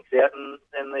 take Winx out,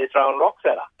 and they're throwing rocks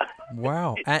at her.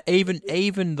 Wow.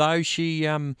 Even though she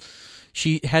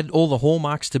had all the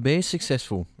hallmarks to be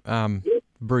successful,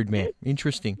 broodmare.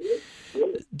 Interesting.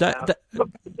 The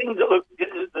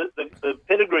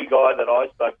pedigree guy that I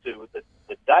spoke to,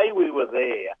 the day we were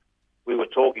there, we were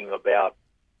talking about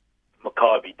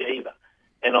Makybe Diva,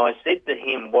 and I said to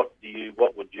him, "What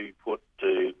would you put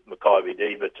to Makybe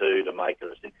Diva to make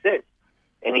her a success?"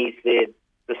 And he said,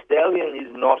 "The stallion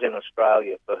is not in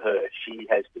Australia for her. She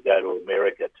has to go to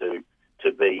America to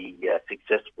be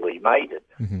successfully mated."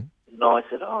 Mm-hmm. And I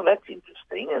said, "Oh, that's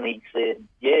interesting." And he said,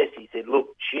 "Yes." He said,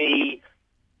 "Look,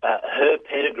 her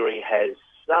pedigree has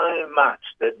so much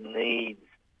that needs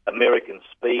American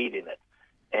speed in it."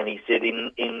 And he said,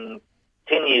 in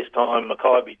 10 years' time,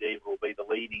 Makybe Diva will be the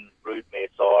leading broodmare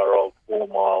sire of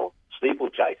 4-mile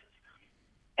steeplechasers.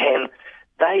 And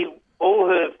all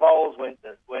her foals went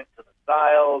to the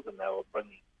sales, and they were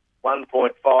bringing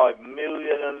 1.5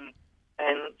 million,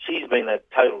 and she's been a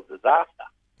total disaster.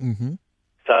 Mm-hmm.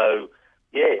 So,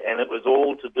 yeah, and it was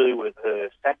all to do with her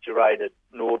saturated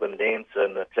Northern Dancer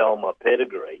Natelma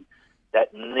pedigree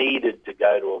that needed to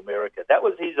go to America. That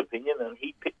was his opinion, and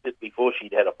he picked it before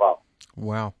she'd had a foal.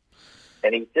 Wow.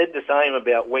 And he said the same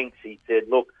about Winx. He said,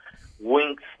 look,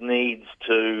 Winx needs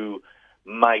to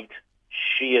mate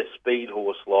sheer speed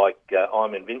horse like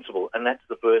I'm Invincible, and that's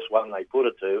the first one they put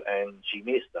her to, and she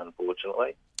missed,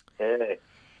 unfortunately. Yeah.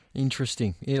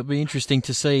 Interesting. It'll be interesting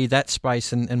to see that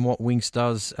space and what Winx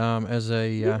does as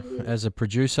a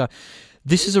producer.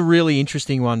 This is a really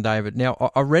interesting one, David.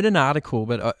 Now, I read an article,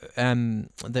 but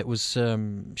that was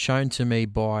shown to me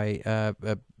by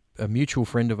a mutual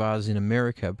friend of ours in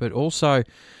America, but also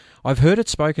I've heard it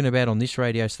spoken about on this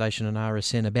radio station and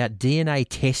RSN about DNA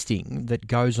testing that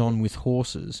goes on with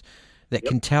horses that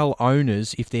can tell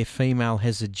owners if their female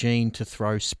has a gene to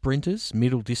throw sprinters,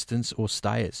 middle distance, or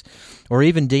stayers, or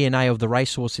even DNA of the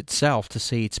racehorse itself to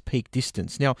see its peak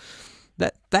distance. Now,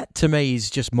 that to me is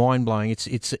just mind-blowing.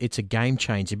 It's a game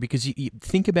changer because you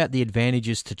think about the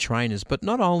advantages to trainers, but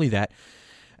not only that.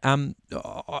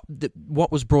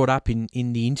 What was brought up in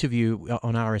the interview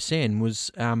on RSN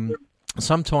was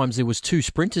sometimes there was two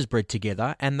sprinters bred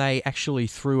together, and they actually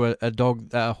threw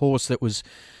a horse that was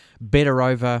better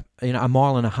over a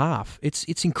mile and a half.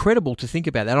 It's incredible to think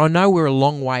about that. I know we're a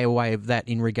long way away of that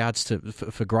in regards to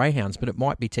for greyhounds, but it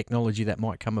might be technology that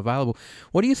might come available.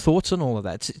 What are your thoughts on all of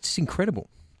that? It's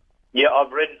incredible. Yeah,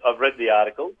 I've read the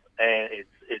article, and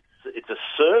it's a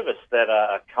service that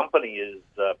a company is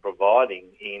providing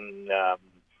in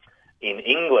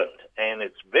England, and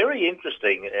it's very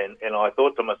interesting. And I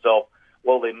thought to myself,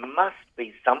 well, there must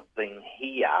be something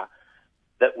here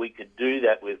that we could do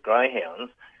that with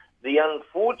greyhounds. The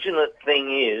unfortunate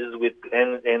thing is,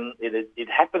 it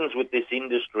happens with this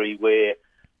industry where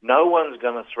no one's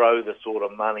going to throw the sort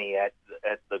of money at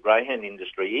the greyhound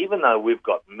industry, even though we've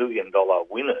got $1 million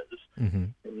winners, mm-hmm.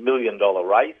 $1 million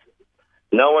races.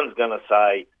 No one's going to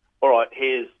say, all right,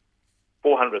 here's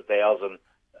 400,000.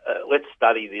 Let's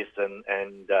study this and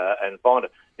find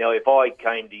it. Now, if I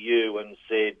came to you and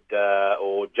said,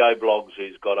 or Joe Bloggs,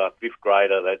 who's got a fifth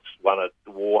grader that's won at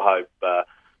Warhope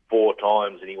 4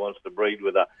 times and he wants to breed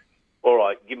with her, all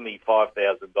right, give me $5,000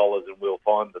 and we'll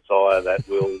find the sire that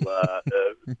will,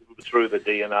 through the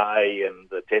DNA and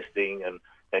the testing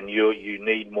and you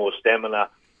need more stamina,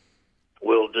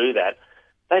 we'll do that.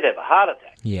 They'd have a heart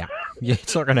attack. Yeah,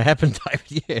 it's not going to happen,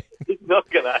 David. Yeah, it's not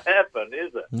going to happen,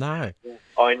 is it? No.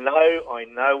 I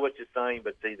know what you're saying,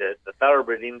 but see, the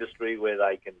thoroughbred industry where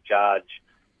they can charge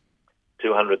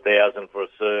 $200,000 for a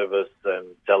service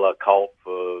and sell a colt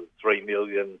for $3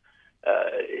 million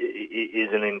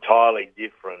is an entirely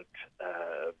different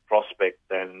prospect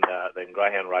than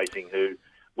greyhound racing, who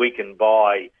we can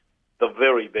buy the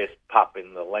very best pup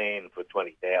in the land for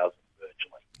 $20,000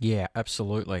 virtually. Yeah,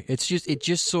 absolutely. It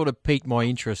just sort of piqued my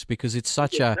interest because it's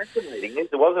such fascinating,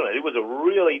 wasn't it? It was a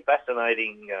really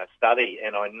fascinating study,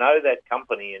 and I know that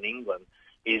company in England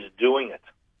is doing it.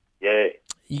 Yeah.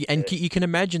 And you can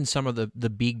imagine some of the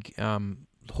big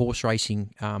horse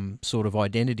racing sort of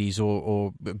identities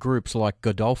or groups like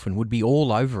Godolphin would be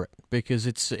all over it because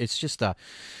it's just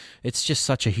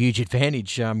such a huge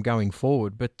advantage going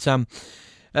forward. But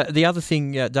The other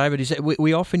thing, David, is that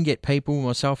we often get people,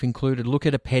 myself included, look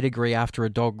at a pedigree after a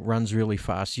dog runs really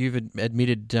fast. You've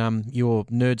admitted your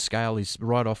nerd scale is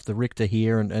right off the Richter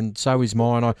here, and so is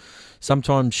mine.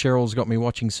 Sometimes Cheryl's got me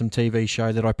watching some TV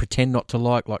show that I pretend not to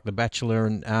like The Bachelor,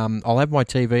 and I'll have my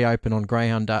TV open on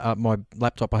Greyhound, my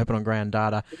laptop open on Greyhound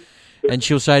Data, and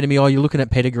she'll say to me, "Oh, you're looking at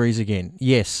pedigrees again."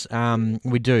 Yes,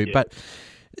 we do, Yeah. but.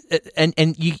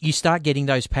 And you start getting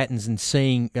those patterns and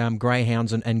seeing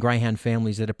greyhounds and greyhound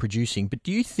families that are producing. But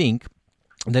do you think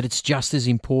that it's just as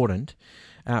important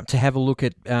to have a look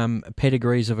at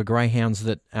pedigrees of a greyhounds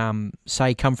that,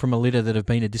 say, come from a litter that have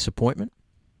been a disappointment?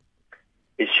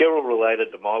 Is Cheryl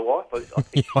related to my wife?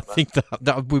 I think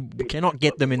that we cannot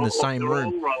get them in the same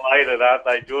room. They're all related, aren't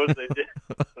they, George? They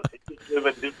just live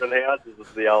in different houses,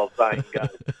 as the old saying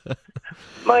goes.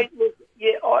 Mate, look,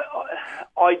 yeah,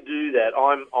 I do that.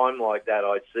 I'm like that.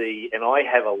 I see, and I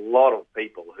have a lot of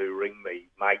people who ring me,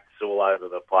 mates all over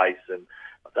the place, and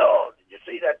oh, did you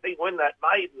see that thing win that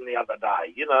maiden the other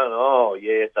day? You know, oh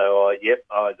yeah, so yep,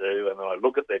 I do, and I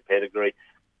look at their pedigree.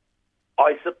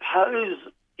 I suppose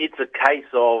it's a case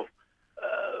of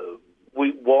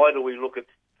why do we look at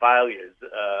failures?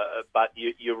 But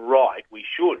you're right, we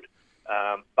should.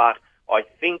 But I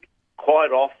think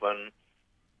quite often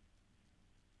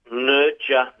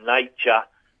nature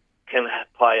can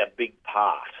play a big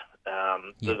part.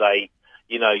 So they,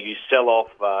 you sell off,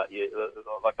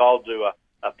 like I'll do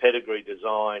a pedigree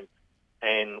design,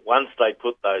 and once they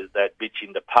put that bitch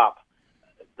into pup,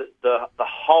 the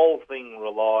whole thing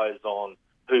relies on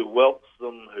who whelps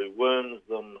them, who worms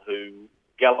them, who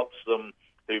gallops them,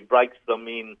 who breaks them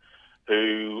in,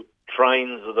 who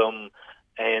trains them,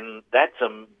 and that's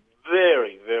a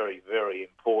very, very, very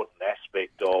important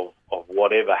aspect of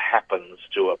whatever happens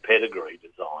to a pedigree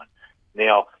design.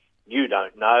 Now, you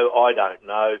don't know, I don't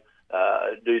know.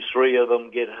 Do three of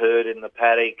them get hurt in the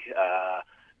paddock?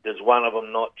 Does one of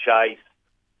them not chase?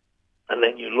 And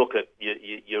then you look at,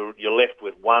 you're left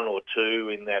with one or two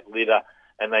in that litter,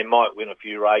 and they might win a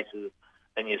few races,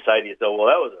 and you say to yourself,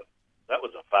 well, that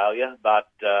was a failure, but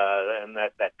and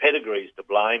that pedigree's to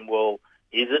blame. Well,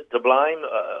 is it to blame?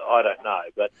 I don't know,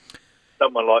 but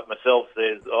someone like myself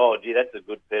says, oh, gee, that's a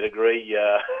good pedigree.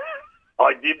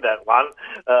 I did that one.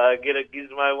 Get a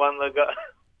gizmo one that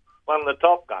won the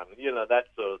Top Gun, that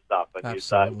sort of stuff. And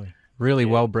Absolutely. You say, really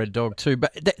well-bred dog too.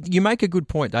 But you make a good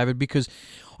point, David, because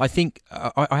I think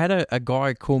I had a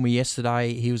guy call me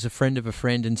yesterday. He was a friend of a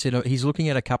friend and said he's looking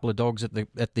at a couple of dogs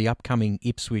at the upcoming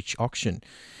Ipswich auction.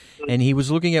 And he was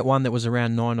looking at one that was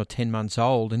around 9 or 10 months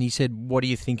old, and he said, "What do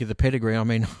you think of the pedigree?" I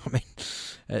mean,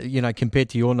 compared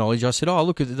to your knowledge, I said, "Oh,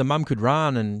 look, the mum could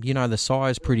run, and the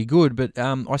size pretty good." But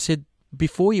I said,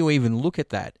 before you even look at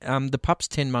that, the pup's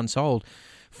 10 months old.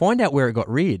 Find out where it got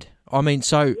reared. I mean,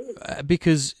 so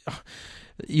because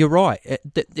you're right,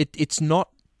 it's not.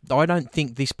 I don't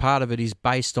think this part of it is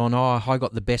based on, I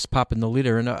got the best pup in the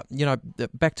litter. And,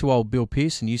 back to old Bill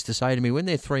Pearson used to say to me, when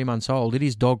they're 3 months old, it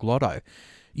is dog lotto.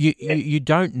 You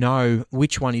don't know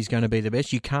which one is going to be the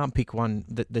best. You can't pick one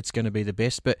that's going to be the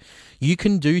best, but you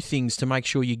can do things to make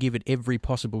sure you give it every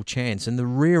possible chance. And the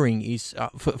rearing is,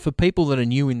 for people that are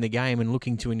new in the game and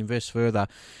looking to invest further,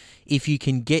 if you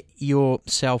can get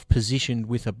yourself positioned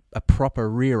with a proper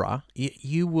rearer,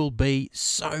 you will be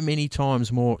so many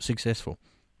times more successful.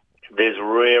 There's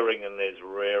rearing,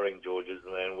 George,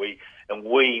 isn't there? And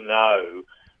we know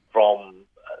from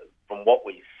what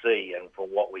we see and from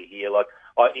what we hear. Like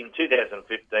in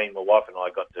 2015, my wife and I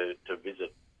got to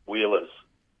visit Wheeler's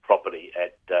property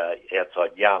at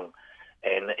outside Young,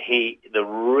 and the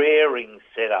rearing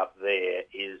setup there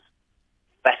is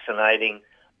fascinating,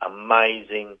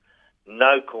 amazing.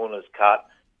 No corners cut.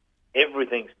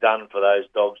 Everything's done for those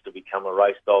dogs to become a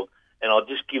race dog. And I'll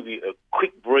just give you a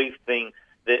quick brief thing.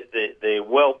 They're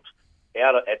whelped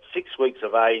at 6 weeks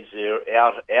of age. They're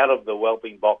out of the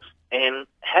whelping box and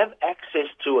have access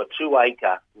to a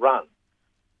 2-acre run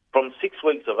from 6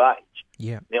 weeks of age.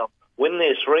 Yeah. Now, when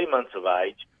they're 3 months of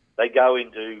age, they go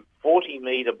into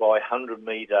 40-metre by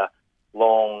 100-metre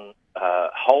long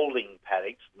holding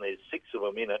paddocks, and there's 6 of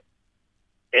them in it.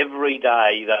 Every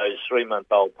day, those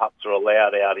 3-month-old pups are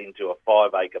allowed out into a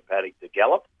 5-acre paddock to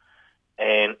gallop,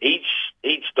 and each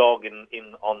dog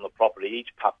on the property, each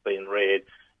pup being reared,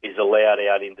 is allowed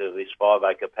out into this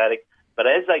 5-acre paddock. But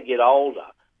as they get older,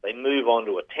 they move on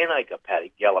to a 10-acre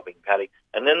paddock, galloping paddock,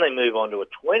 and then they move on to a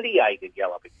 20-acre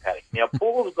galloping paddock. Now,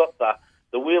 Paul's got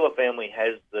the Wheeler family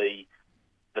has the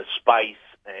space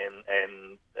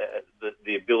and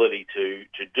the ability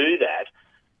to do that,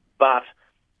 but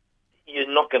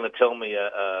you're not going to tell me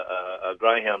a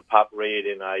greyhound pup reared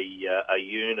in a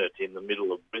unit in the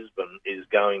middle of Brisbane is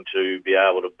going to be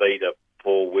able to beat a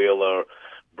Paul Wheeler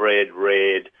bred,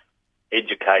 reared,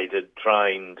 educated,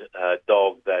 trained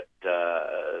dog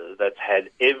that's had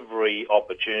every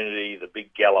opportunity, the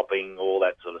big galloping, all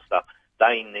that sort of stuff.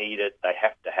 They need it. They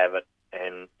have to have it.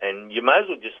 And you may as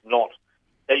well just not,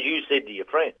 as you said to your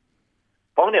friend,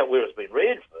 find out where it's been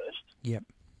reared first. Yep.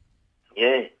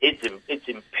 Yeah, it's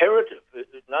imperative.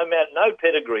 No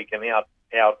pedigree can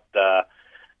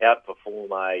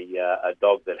outperform a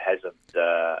dog that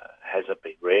hasn't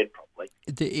been reared properly.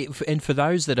 And for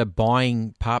those that are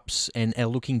buying pups and are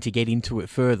looking to get into it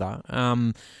further,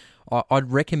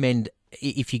 I'd recommend,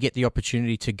 if you get the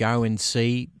opportunity, to go and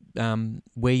see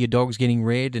where your dog's getting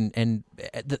reared, and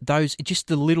those, just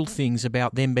the little things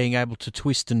about them being able to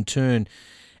twist and turn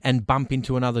and bump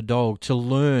into another dog, to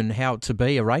learn how to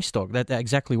be a race dog. That's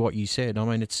exactly what you said. I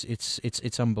mean,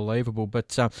 it's unbelievable. But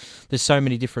there's so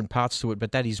many different parts to it.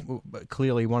 But that is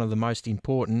clearly one of the most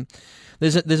important.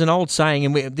 There's an old saying,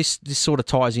 and this sort of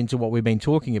ties into what we've been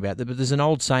talking about. But there's an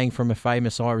old saying from a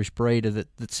famous Irish breeder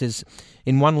that says,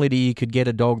 in one litter you could get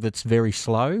a dog that's very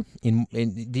slow, and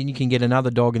then you can get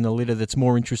another dog in the litter that's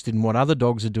more interested in what other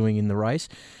dogs are doing in the race,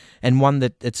 and one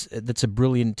that's a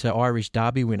brilliant Irish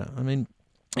Derby winner. I mean,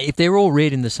 if they're all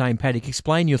reared in the same paddock,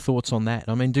 explain your thoughts on that.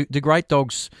 I mean, do great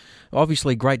dogs,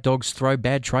 obviously great dogs throw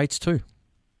bad traits too?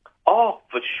 Oh,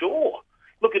 for sure.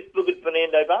 Look at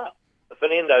Fernando Bale.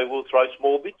 Fernando will throw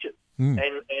small bitches.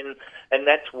 And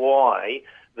that's why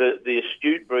the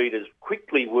astute breeders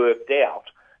quickly worked out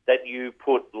that you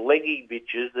put leggy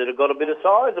bitches that have got a bit of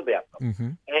size about them.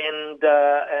 Mm-hmm.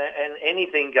 And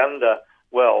anything under,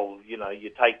 well, you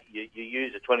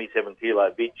use a 27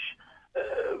 kilo bitch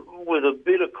with a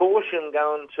bit of caution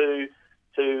going to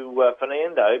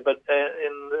Fernando, but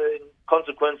in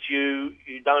consequence, you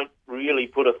don't really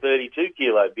put a 32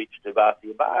 kilo bitch to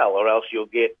Barcia Bale, or else you'll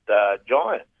get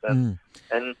giants.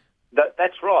 And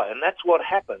that's right, and that's what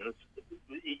happens.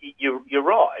 You're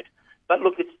right, but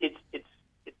look,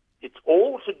 it's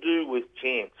all to do with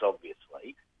chance,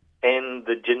 obviously, and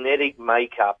the genetic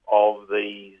makeup of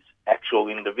these actual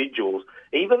individuals.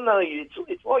 Even though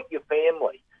it's like your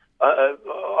family.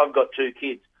 I've got two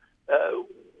kids.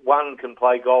 One can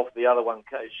play golf, the other one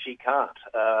she can't.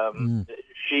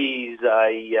 She's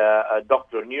a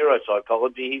doctor of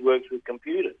neuropsychology. He works with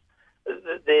computers.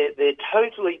 They're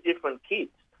totally different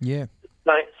kids. Yeah.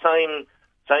 Same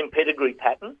pedigree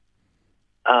pattern.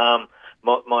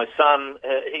 My son,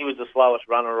 he was the slowest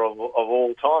runner of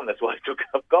all time. That's why he took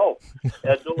up golf.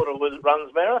 Our daughter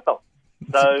runs marathon.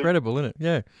 It's incredible, isn't it?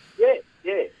 Yeah.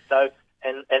 Yeah. So.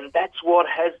 And that's what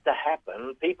has to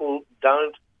happen. People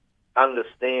don't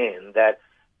understand that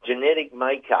genetic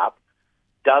makeup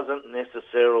doesn't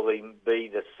necessarily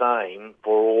be the same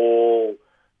for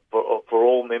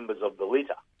all members of the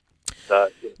litter. So,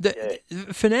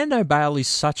 Fernando Bale is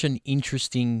such an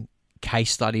interesting case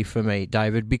study for me,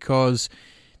 David, because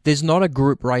there's not a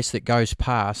group race that goes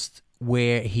past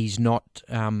where he's not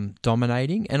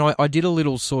dominating. And I did a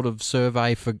little sort of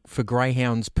survey for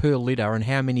greyhounds per litter and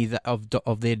how many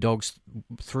of their dogs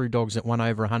threw dogs that won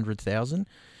over 100,000.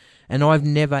 And I've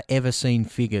never, ever seen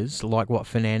figures like what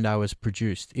Fernando has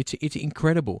produced. It's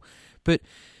incredible. But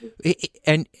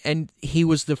and he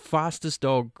was the fastest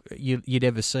dog you'd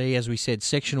ever see, as we said,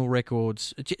 sectional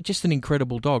records, just an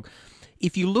incredible dog.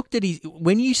 If you looked at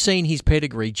when you seen his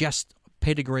pedigree, just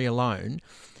pedigree alone,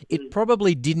 it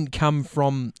probably didn't come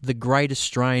from the greatest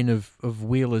strain of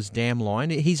Wheeler's dam line.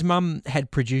 His mum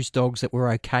had produced dogs that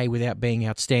were okay without being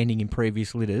outstanding in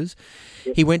previous litters.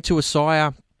 He went to a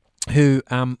sire who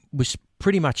was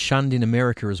pretty much shunned in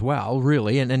America as well,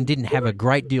 really, and didn't have a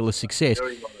great deal of success.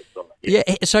 Yeah,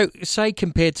 so say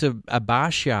compared to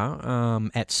Barcia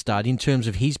at stud, in terms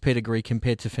of his pedigree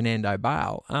compared to Fernando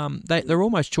Bale, they're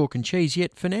almost chalk and cheese,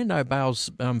 yet Fernando Bale's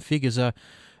figures are...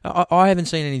 I haven't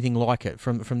seen anything like it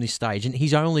from this stage, and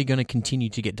he's only going to continue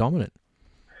to get dominant.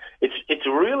 It's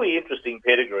a really interesting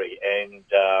pedigree, and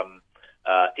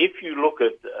if you look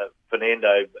at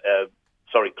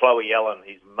Chloe Allen,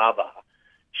 his mother,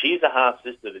 she's a half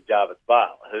sister to Jarvis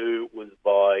Bale, who was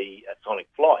by Sonic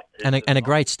Flight, and a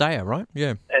great stayer, right?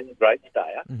 Yeah, and a great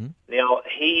stayer. Mm-hmm. Now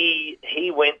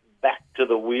he went back to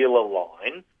the Wheeler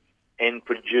line and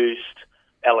produced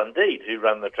Alan Deed, who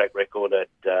ran the track record at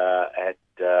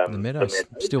the Meadows.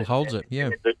 Still holds it, yeah.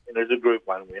 And is a Group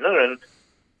 1 winner,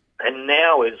 and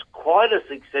now is quite a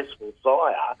successful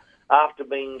sire after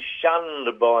being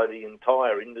shunned by the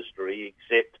entire industry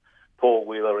except Paul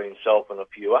Wheeler himself and a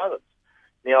few others.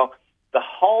 Now, the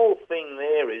whole thing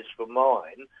there is, for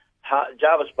mine,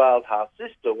 Jarvis Bale's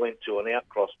half-sister went to an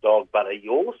outcross dog, but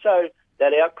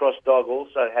that outcross dog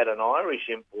also had an Irish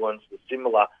influence,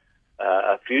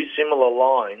 a few similar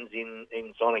lines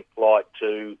in sonic flight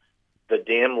to the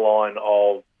dam line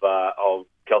of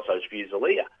Kelso's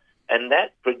Fusilier. And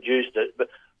that produced it. But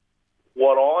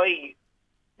what I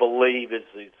believe is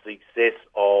the success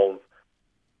of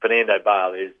Fernando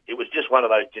Bale is it was just one of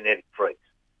those genetic freaks.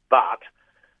 But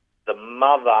the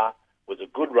mother was a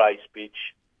good race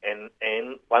bitch,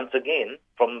 and once again,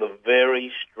 from the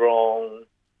very strong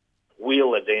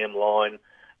Wheeler dam line,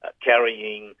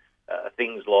 carrying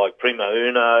things like Primo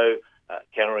Uno,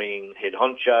 carrying Head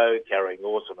Honcho, carrying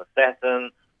Awesome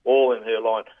Assassin, all in her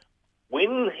line.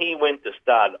 When he went to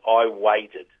stud, I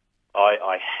waited.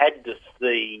 I had to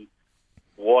see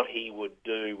what he would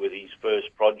do with his first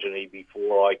progeny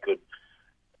before I could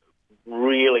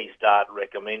really start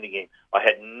recommending him. I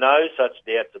had no such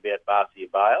doubts about Barcia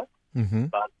Bale,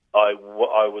 but I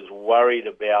was worried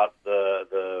about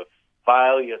the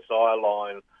failure sire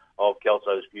line of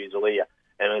Kelso's Fusilier.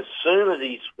 And as soon as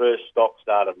his first stock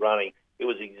started running, it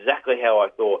was exactly how I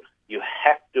thought. You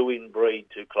have to inbreed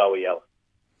to Chloe Ellen.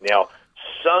 Now,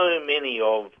 so many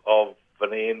of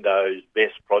Fernando's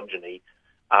best progeny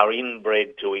are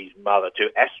inbred to his mother, to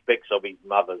aspects of his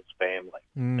mother's family.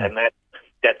 And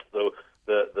that's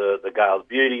the Gales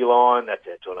Beauty line, that's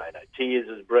how Tornado Tears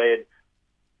is bred,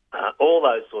 all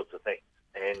those sorts of things.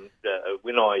 And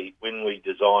when we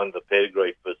designed the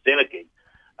pedigree for Seneca,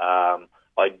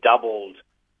 I doubled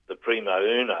the Primo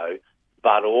Uno,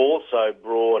 but also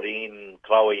brought in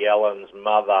Chloe Ellen's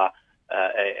mother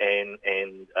and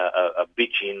a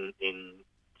bitch in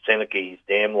Seneca's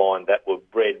dam line that were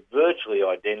bred virtually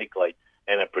identically,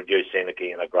 and it produced Seneca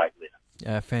in a great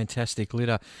litter. Fantastic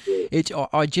litter.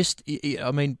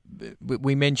 I mean,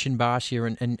 we mentioned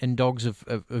Barcia and dogs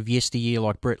of yesteryear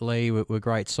like Brett Lee were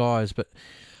great sires, but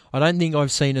I don't think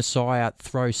I've seen a sire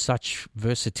throw such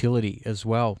versatility as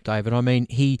well, David. I mean,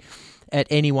 he at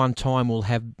any one time will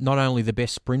have not only the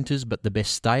best sprinters but the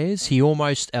best stayers. He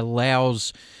almost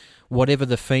allows whatever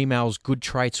the female's good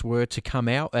traits were to come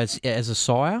out as a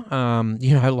sire.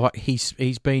 Like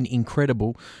he's been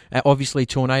incredible. Obviously,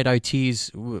 Tornado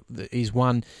Tears is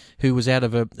one who was out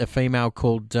of a female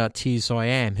called Tears I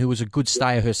Am, who was a good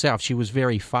stayer herself. She was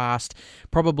very fast,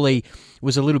 probably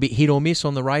was a little bit hit or miss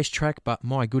on the racetrack, but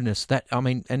my goodness,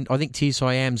 and I think Tears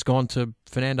I Am's gone to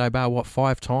Fernando Bale,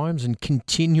 5 times, and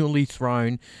continually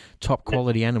thrown top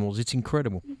quality animals. It's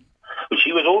incredible.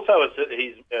 She was also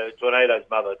his Tornado's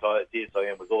mother, Tears I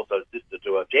Am, was also a sister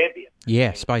to a champion.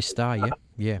 Yeah, Space Star.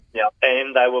 Yeah.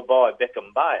 And they were by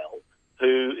Beckham Bale,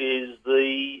 who is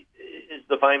the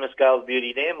famous Gales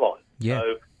Beauty dam line. Yeah.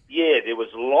 So there was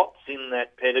lots in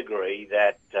that pedigree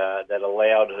that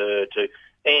allowed her to,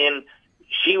 and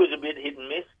she was a bit hit and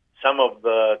miss. Some of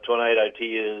the Tornado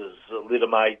Tears litter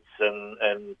mates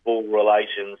and full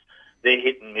relations, they're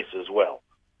hit and miss as well.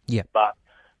 Yeah. But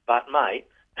mate.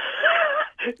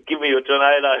 Give me a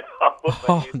Tornado.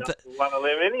 One of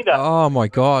them any day. Oh my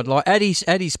God! Like at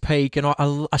his peak, and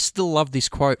I still love this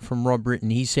quote from Rob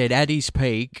Britton. He said, "At his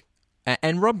peak."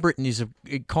 And Rob Britton is a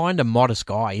kind of modest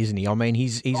guy, isn't he? I mean,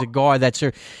 he's a guy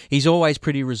he's always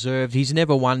pretty reserved. He's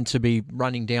never one to be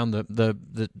running down the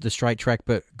straight track,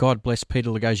 but God bless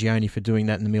Peter Lagosioni for doing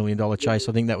that in the $1 Million Chase.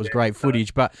 I think that was great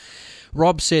footage. But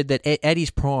Rob said that at his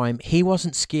prime, he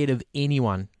wasn't scared of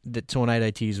anyone that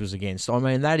Tornado Tears was against. I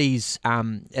mean, that is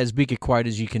as big a quote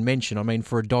as you can mention. I mean,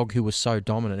 for a dog who was so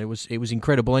dominant, it was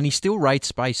incredible. And he still rates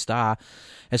Space Star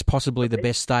as possibly the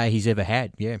best stayer he's ever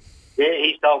had. Yeah. Yeah,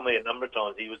 he's told me a number of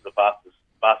times he was the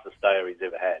fastest stayer he's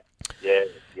ever had.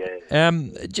 Yeah.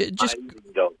 Just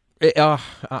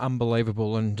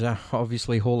unbelievable, and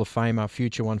obviously Hall of Famer,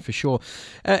 future one for sure.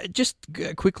 Just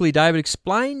quickly, David,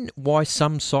 explain why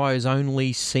some sires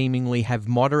only seemingly have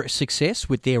moderate success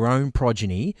with their own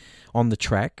progeny on the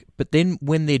track, but then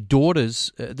when their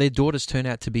daughters turn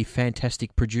out to be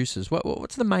fantastic producers.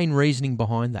 What's the main reasoning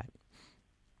behind that?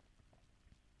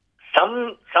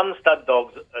 Some stud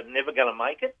dogs are never going to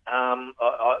make it.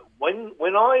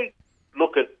 When I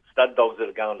look at stud dogs that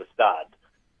are going to stud,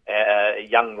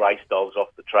 young race dogs off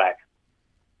the track,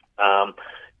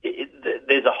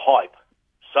 there's a hype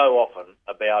so often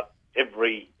about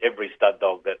every stud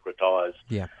dog that retires.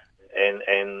 Yeah,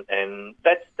 and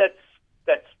that's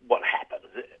what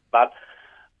happens. But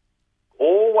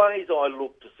always I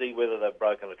look to see whether they've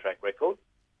broken a track record,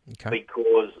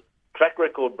 because track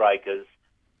record breakers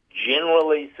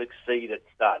generally succeed at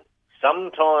stud.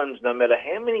 Sometimes, no matter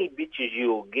how many bitches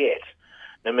you'll get,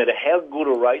 no matter how good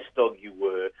a race dog you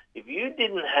were, if you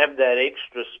didn't have that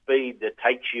extra speed that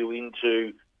takes you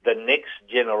into the next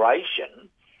generation,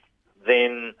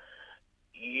 then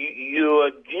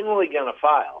you're generally going to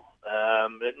fail.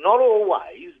 Not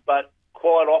always, but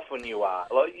quite often you are.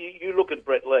 Like you look at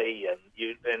Brett Lee,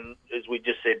 and as we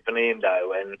just said,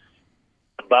 Fernando and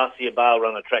Barcia Bale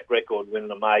run a track record winning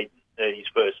the maiden his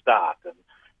first start, and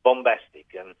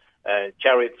Bombastic and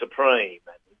Chariot Supreme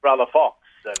and Brother Fox.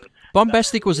 And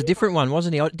Bombastic was a different one,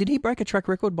 wasn't he? Did he break a track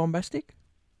record, Bombastic?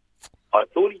 I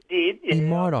thought he did. He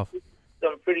might have.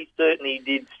 I'm pretty certain he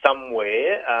did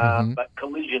somewhere, but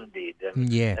Collision did, and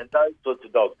those sorts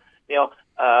of dogs. Now,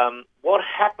 what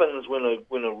happens when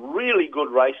a really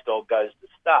good race dog goes to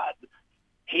stud?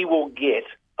 He will get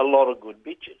a lot of good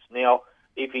bitches. Now,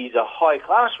 if he's a high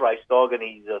class race dog and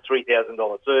he's a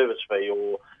 $3,000 service fee,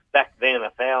 or back then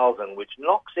 $1,000, which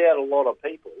knocks out a lot of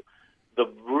people, the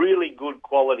really good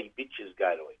quality bitches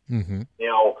go to him. Mm-hmm.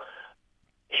 Now,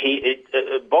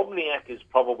 Bobniak is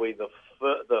probably the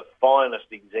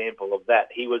finest example of that.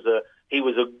 He was a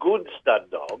good stud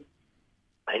dog,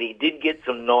 and he did get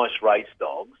some nice race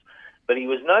dogs, but he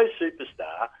was no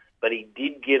superstar. But he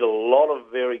did get a lot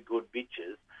of very good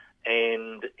bitches,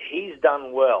 and he's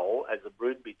done well as a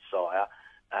brood bitch sire,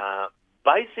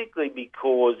 basically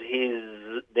because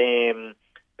his damn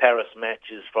Paris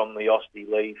matches from the Austin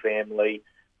Lee family,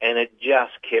 and it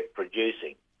just kept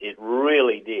producing. It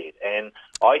really did. And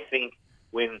I think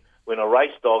when a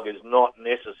race dog is not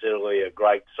necessarily a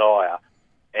great sire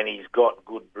and he's got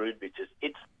good brood bitches,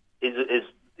 it's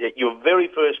your very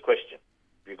first question.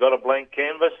 If you've got a blank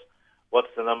canvas, what's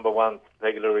the number one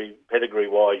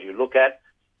pedigree-wise you look at?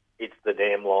 It's the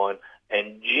dam line.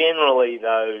 And generally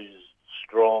those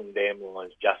strong dam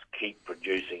lines just keep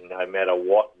producing no matter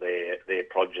what their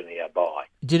progeny are by.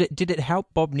 Did it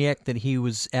help Bobniak that he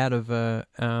was out of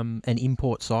an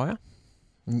import sire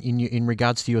in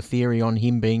regards to your theory on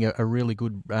him being a really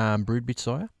good brood bitch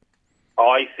sire?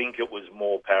 I think it was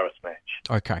more Paris match.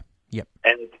 Okay. Yep.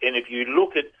 And if you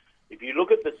look at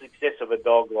the success of a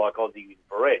dog like Aussie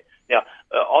Infrared, now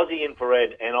Aussie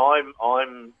Infrared, and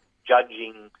I'm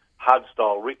judging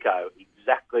Hardstyle Rico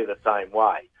exactly the same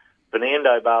way.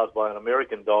 Fernando Bale's by an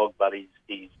American dog, but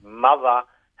his mother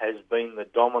has been the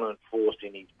dominant force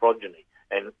in his progeny.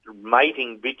 And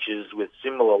mating bitches with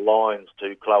similar lines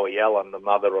to Chloe Allen, the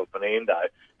mother of Fernando,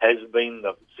 has been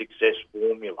the success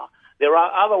formula. There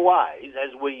are other ways,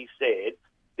 as we said,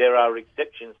 there are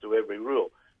exceptions to every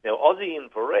rule. Now, Aussie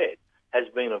Infrared has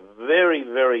been a very,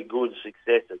 very good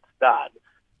success at stud,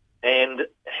 and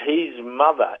his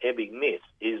mother, Ebbing Miss,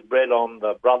 is bred on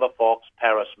the Brother Fox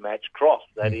Paris match cross.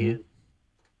 That is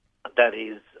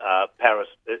Paris.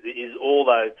 Is all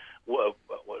those.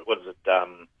 What is it?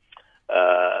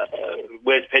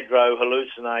 Where's Pedro,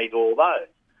 Hallucinate, all those.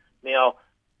 Now,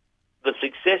 the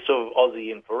success of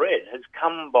Aussie Infrared has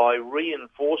come by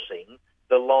reinforcing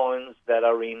the lines that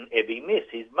are in Ebbing Miss,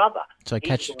 his mother. So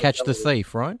catch the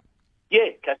thief, right?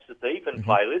 Yeah, Catch the Thief and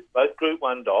Playlist, both Group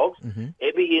 1 dogs.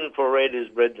 Ebbing Infrared is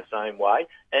bred the same way,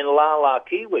 and Lala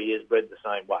Kiwi is bred the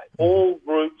same way. All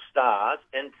Group stars,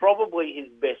 and probably his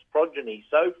best progeny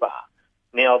so far.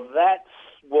 Now, that's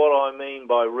what I mean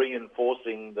by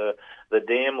reinforcing the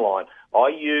dam line.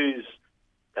 I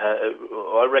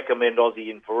recommend Aussie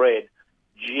Infrared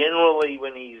generally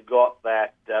when he's got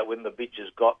that, when the bitch has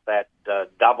got that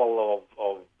double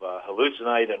of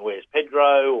Hallucinate and Where's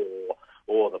Pedro,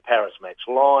 or the Paris match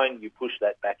line, you push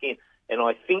that back in. And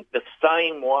I think the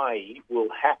same way will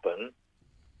happen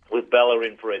with Bella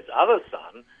Infrared's other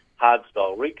son,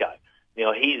 Hardstyle Rico.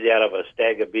 Now, he's out of a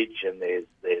stagger bitch, and there's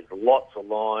lots of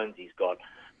lines. He's got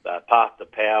Path to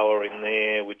Power in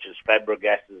there, which is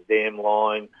Fabregas's dam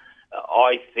line.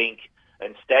 I think,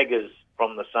 and Stagger's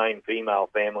from the same female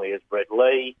family as Brett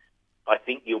Lee, I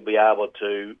think he will be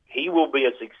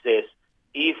a success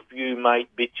if you mate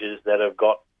bitches that have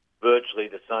got virtually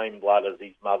the same blood as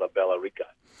his mother, Bella Rico.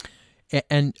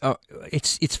 And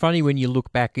it's funny when you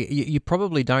look back, you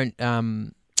probably don't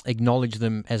acknowledge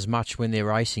them as much when they're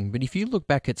racing, but if you look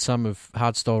back at some of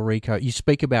Hardstyle Rico, you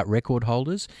speak about record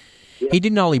holders. Yeah. He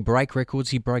didn't only break records,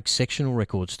 he broke sectional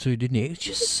records too, didn't he? It's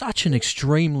just such an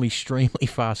extremely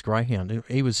fast greyhound.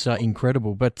 He was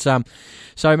incredible. But so,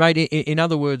 mate, in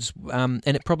other words, and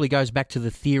it probably goes back to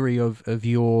the theory of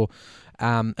your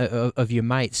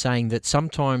mate saying that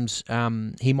sometimes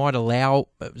he might allow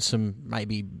some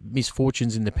maybe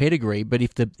misfortunes in the pedigree, but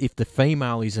if the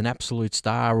female is an absolute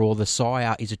star or the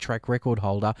sire is a track record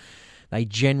holder, they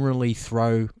generally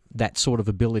throw that sort of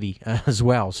ability as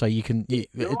well. So you can you're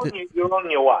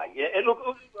on your way. Yeah, and look,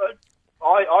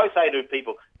 I say to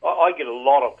people, I get a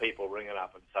lot of people ringing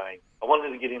up and saying, I wanted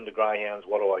to get into greyhounds.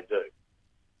 What do I do?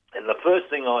 And the first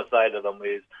thing I say to them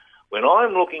is, when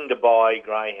I'm looking to buy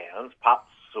greyhounds, pups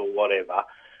or whatever,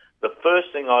 the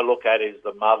first thing I look at is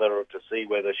the mother to see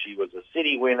whether she was a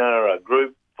city winner, a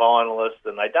group finalist,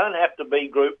 and they don't have to be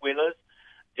group winners.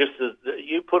 Just as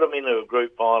you put them into a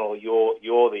group final,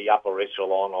 you're the upper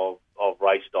echelon of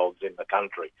race dogs in the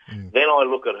country. Then I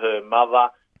look at her mother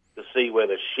to see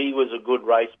whether she was a good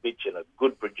race bitch and a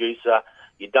good producer.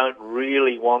 You don't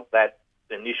really want that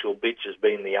initial bitch as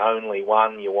being the only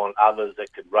one. You want others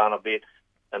that could run a bit.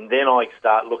 And then I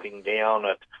start looking down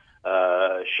at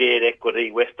shared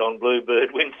equity, Weston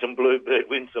Bluebird, Winsome Bluebird,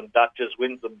 Winsome Duchess,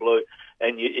 Winsome Blue,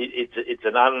 and it's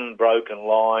an unbroken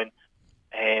line.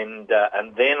 And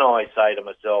then I say to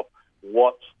myself,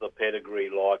 what's the pedigree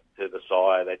like to the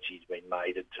sire that she's been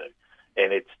mated to?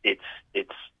 And it's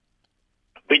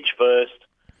bitch first,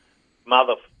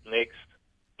 mother next,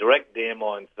 direct dare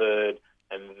mine third,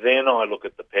 and then I look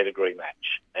at the pedigree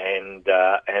match. And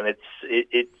it's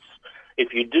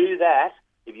if you do that,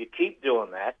 if you keep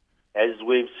doing that, as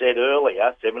we've said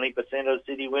earlier, 70% of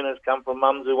city winners come from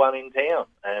mums who won in town,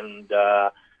 and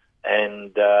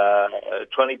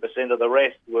 20% of the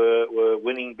rest were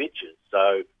winning bitches.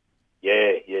 So,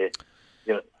 yeah. You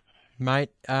know.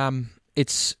 Mate,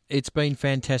 it's been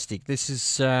fantastic. This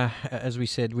is, as we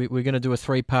said, we're going to do a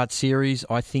 3-part series.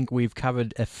 I think we've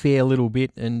covered a fair little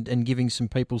bit and giving some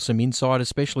people some insight,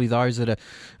 especially those that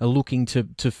are looking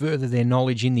to further their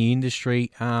knowledge in the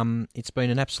industry. It's been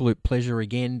an absolute pleasure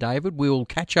again, David. We'll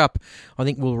catch up. I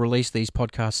think we'll release these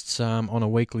podcasts on a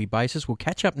weekly basis. We'll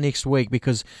catch up next week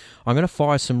because I'm going to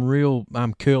fire some real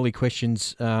curly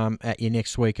questions at you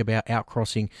next week about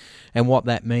outcrossing and what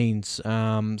that means.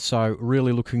 So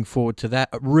really looking forward to that.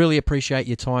 Really appreciate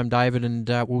your time, David, and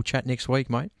we'll chat next week,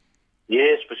 mate.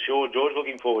 Yes, for sure, George.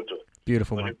 Looking forward to it.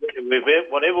 Beautiful, mate.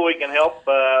 Whatever we can help,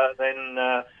 then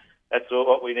that's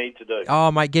what we need to do.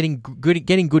 Oh, mate, getting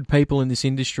good people in this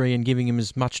industry and giving them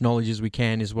as much knowledge as we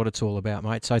can is what it's all about,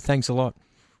 mate. So thanks a lot.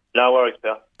 No worries,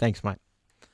 pal. Thanks, mate.